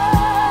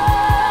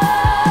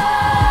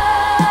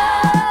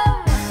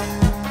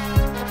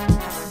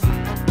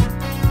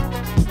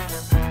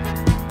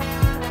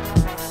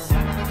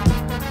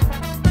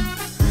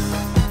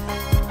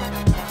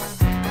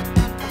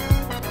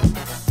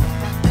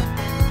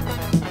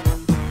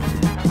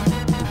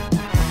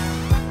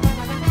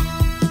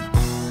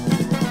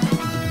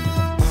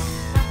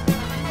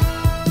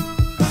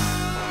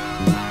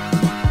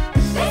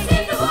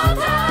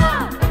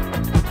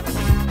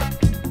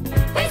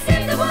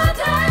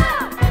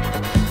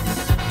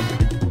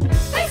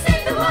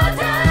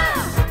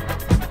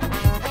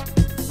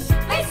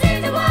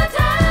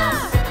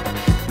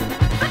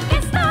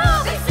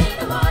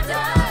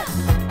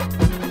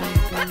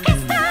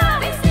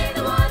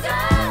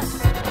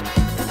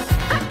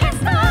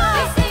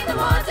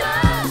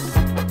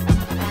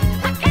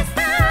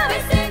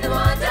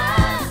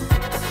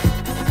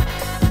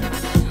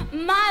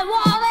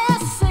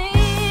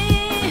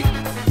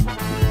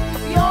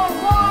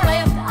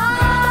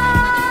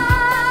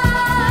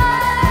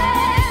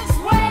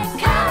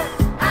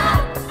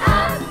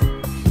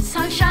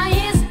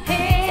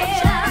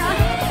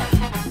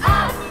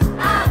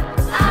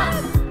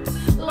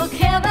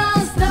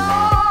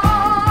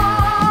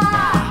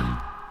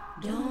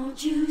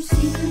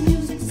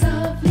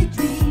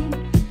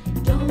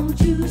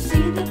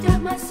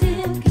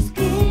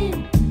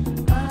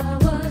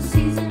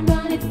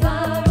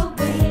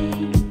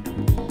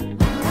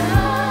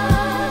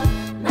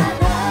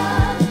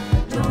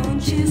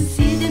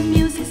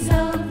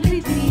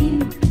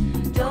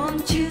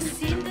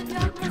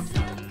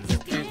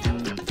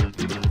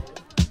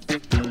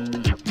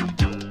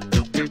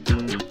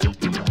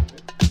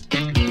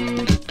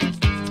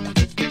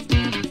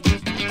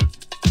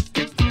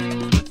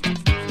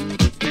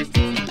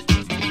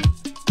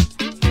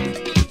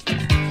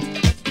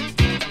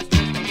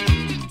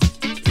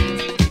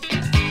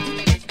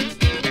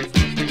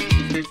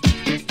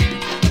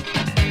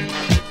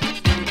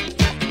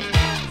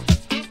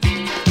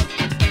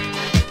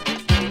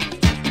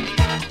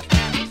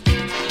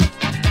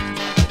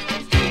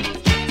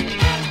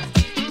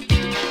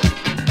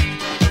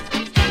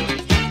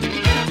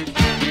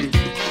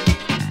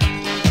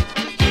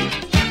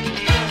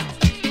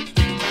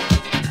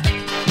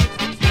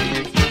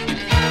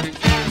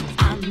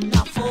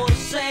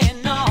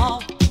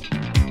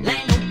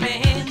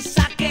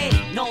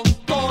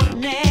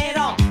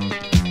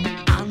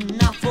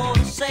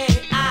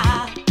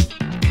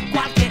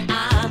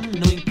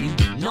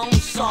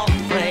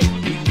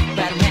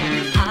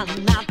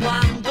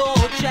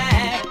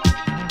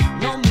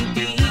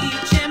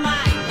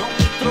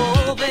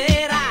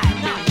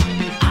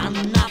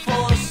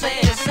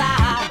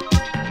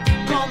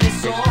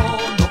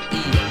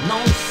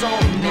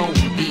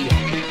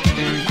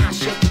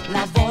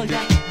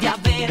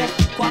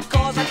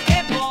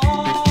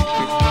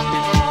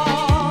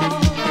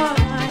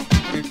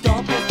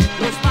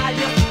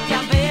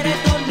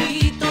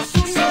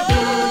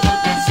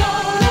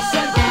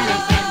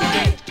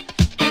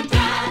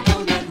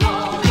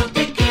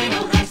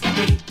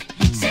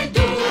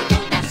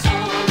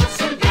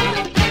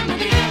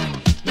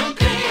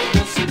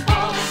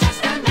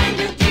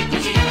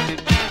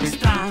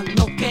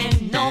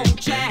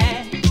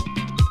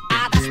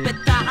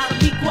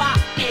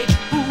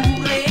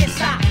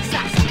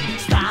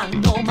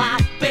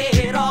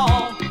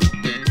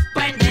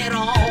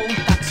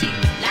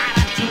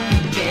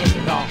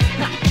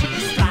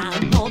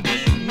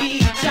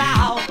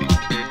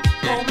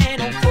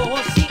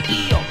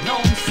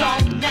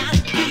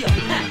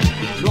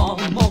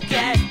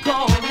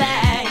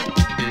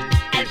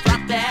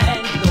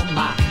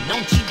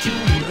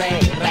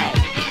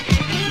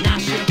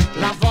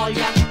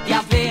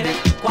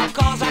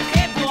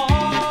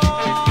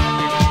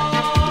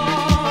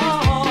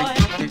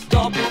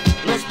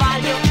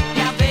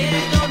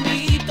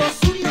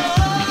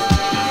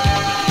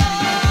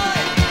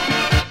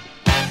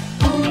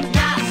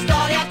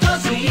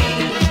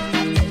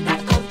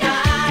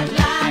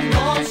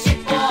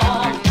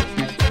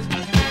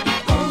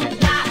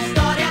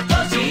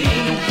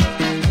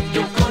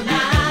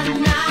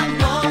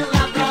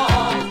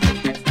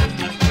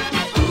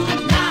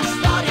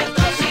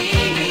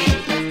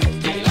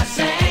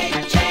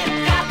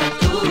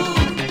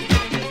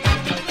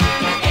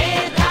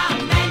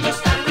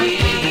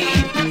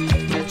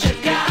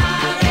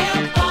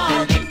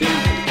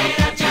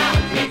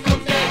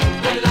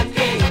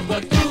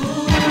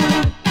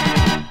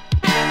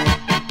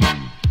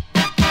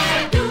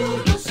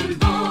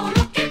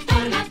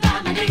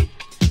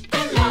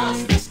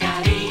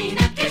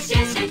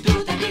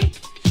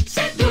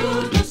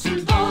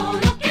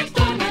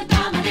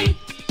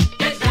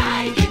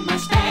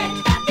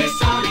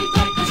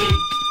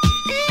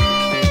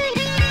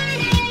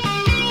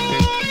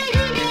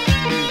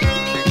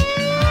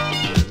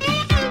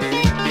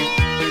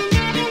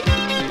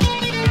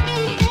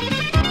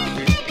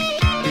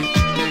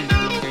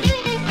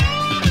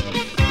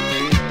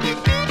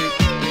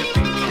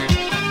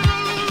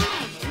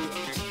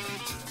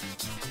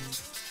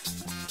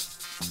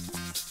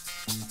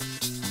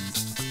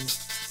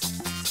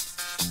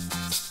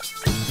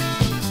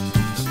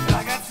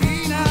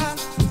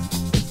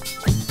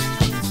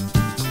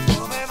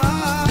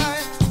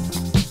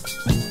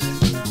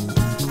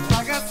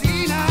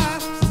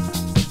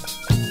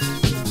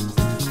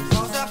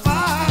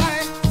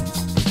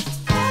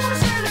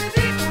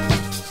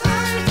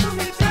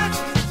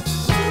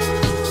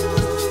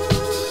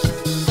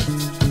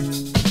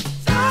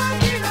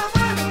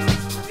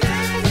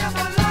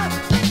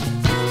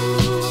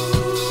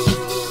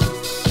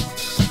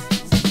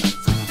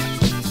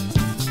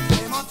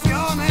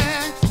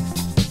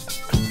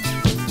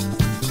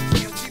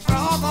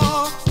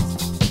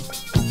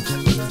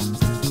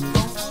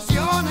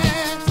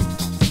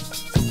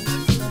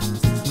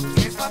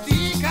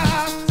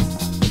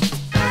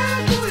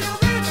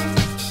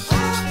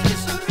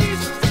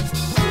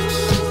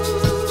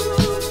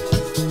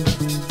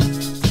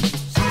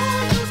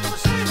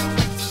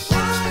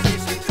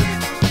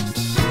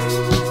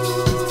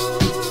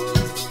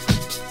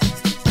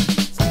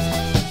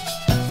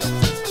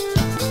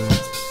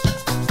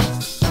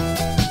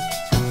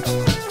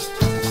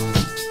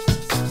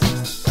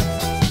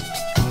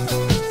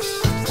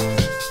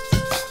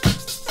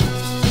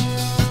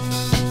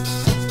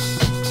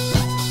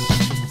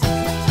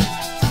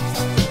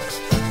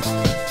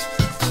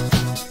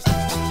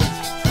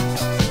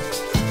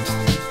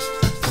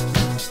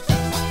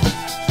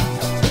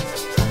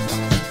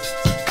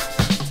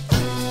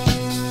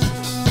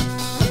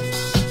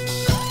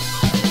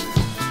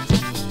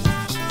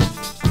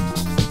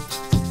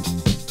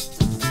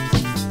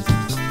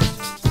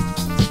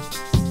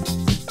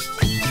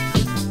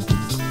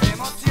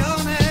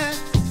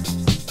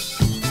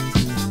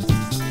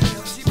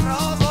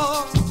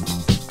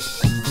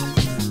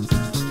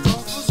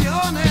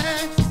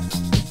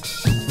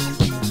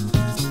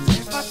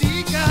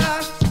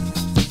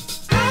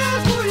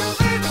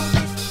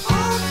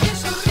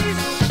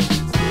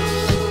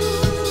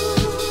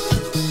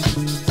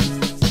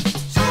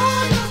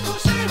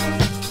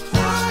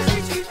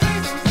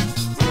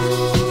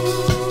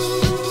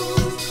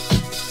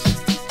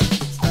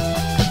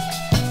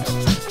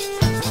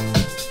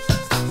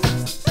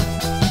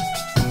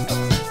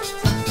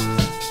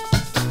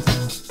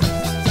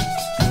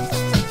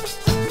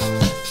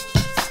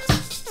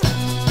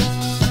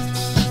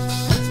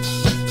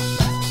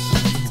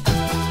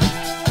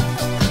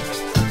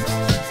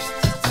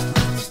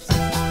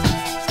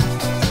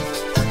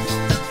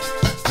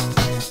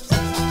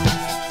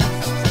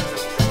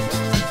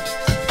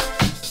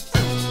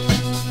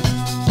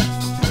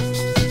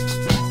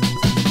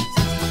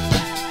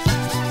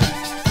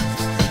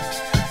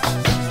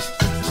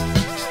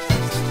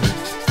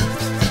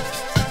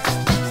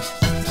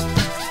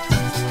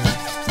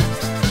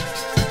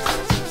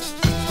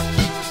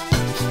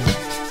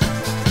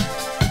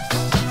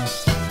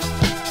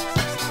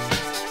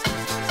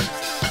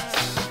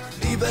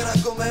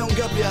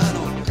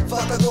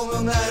fatta come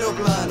un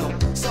aeroplano,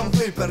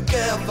 soulful perché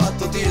ha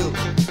fatto deal.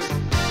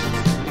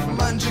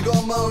 Mangi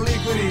gomma o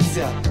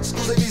liquirizia,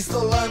 scusa hai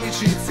visto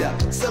l'amicizia,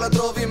 se la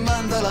trovi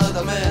mandala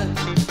da me.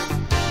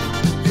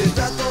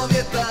 Vietato,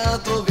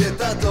 vietato,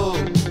 vietato,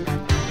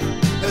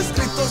 è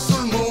scritto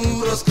sul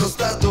muro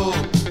scrostato.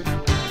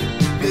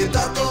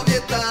 Vietato,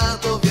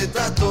 vietato,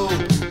 vietato,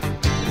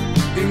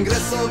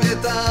 ingresso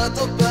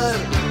vietato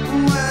per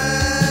me.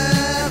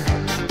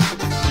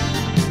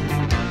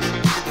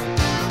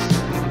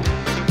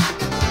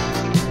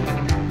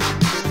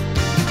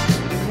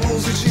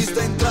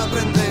 Musicista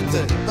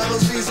intraprendente, dallo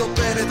sviso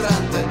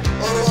penetrante,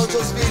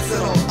 orologio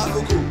svizzero a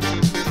cucù.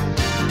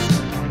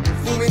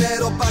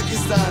 Fuminero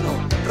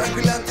pakistano,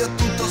 tranquillanti a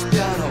tutto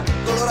spiano,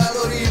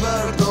 Colorado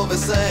River dove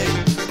sei.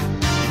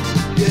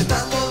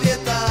 Vietato,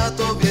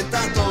 vietato,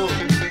 vietato,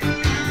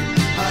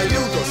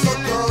 aiuto,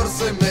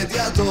 soccorso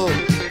immediato.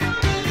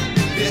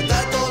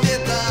 Vietato,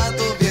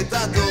 vietato,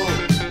 vietato,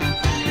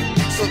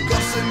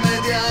 soccorso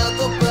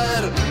immediato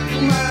per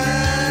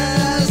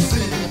me.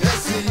 Sì,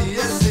 sì,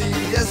 sì,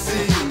 sì,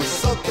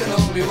 so che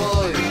non mi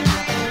vuoi.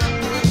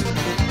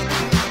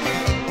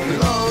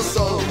 Lo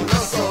so,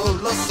 lo so,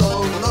 lo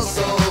so, lo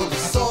so,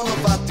 sono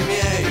fatti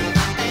miei.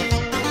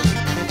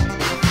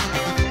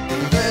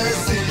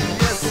 Sì,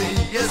 sì,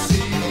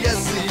 sì,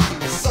 sì,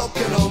 so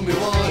che non mi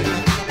vuoi,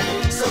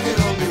 so che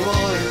non mi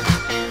vuoi,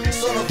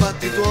 sono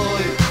fatti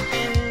tuoi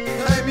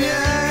e miei.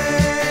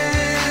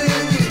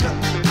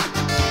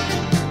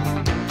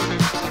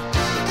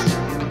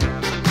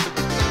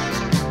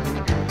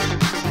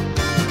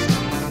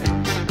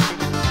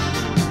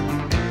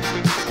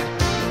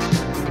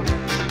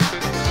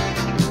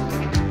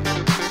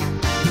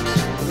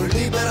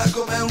 Libera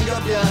come un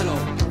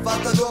gabbiano,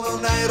 fatta come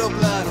un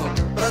aeroplano,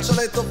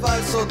 braccialetto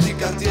falso di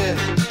Cartier.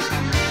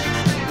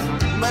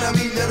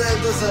 Meraviglia del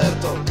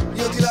deserto,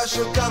 io ti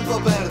lascio il campo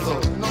aperto,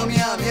 non mi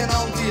ami e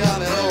non ti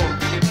amerò.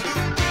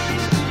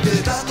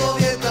 Vietato,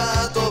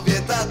 vietato,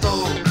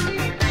 vietato,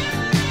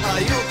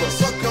 aiuto,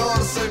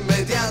 soccorso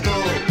immediato.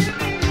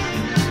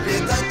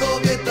 Vietato,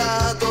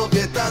 vietato,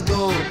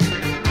 vietato,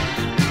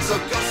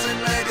 soccorso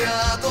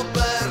immediato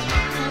per me.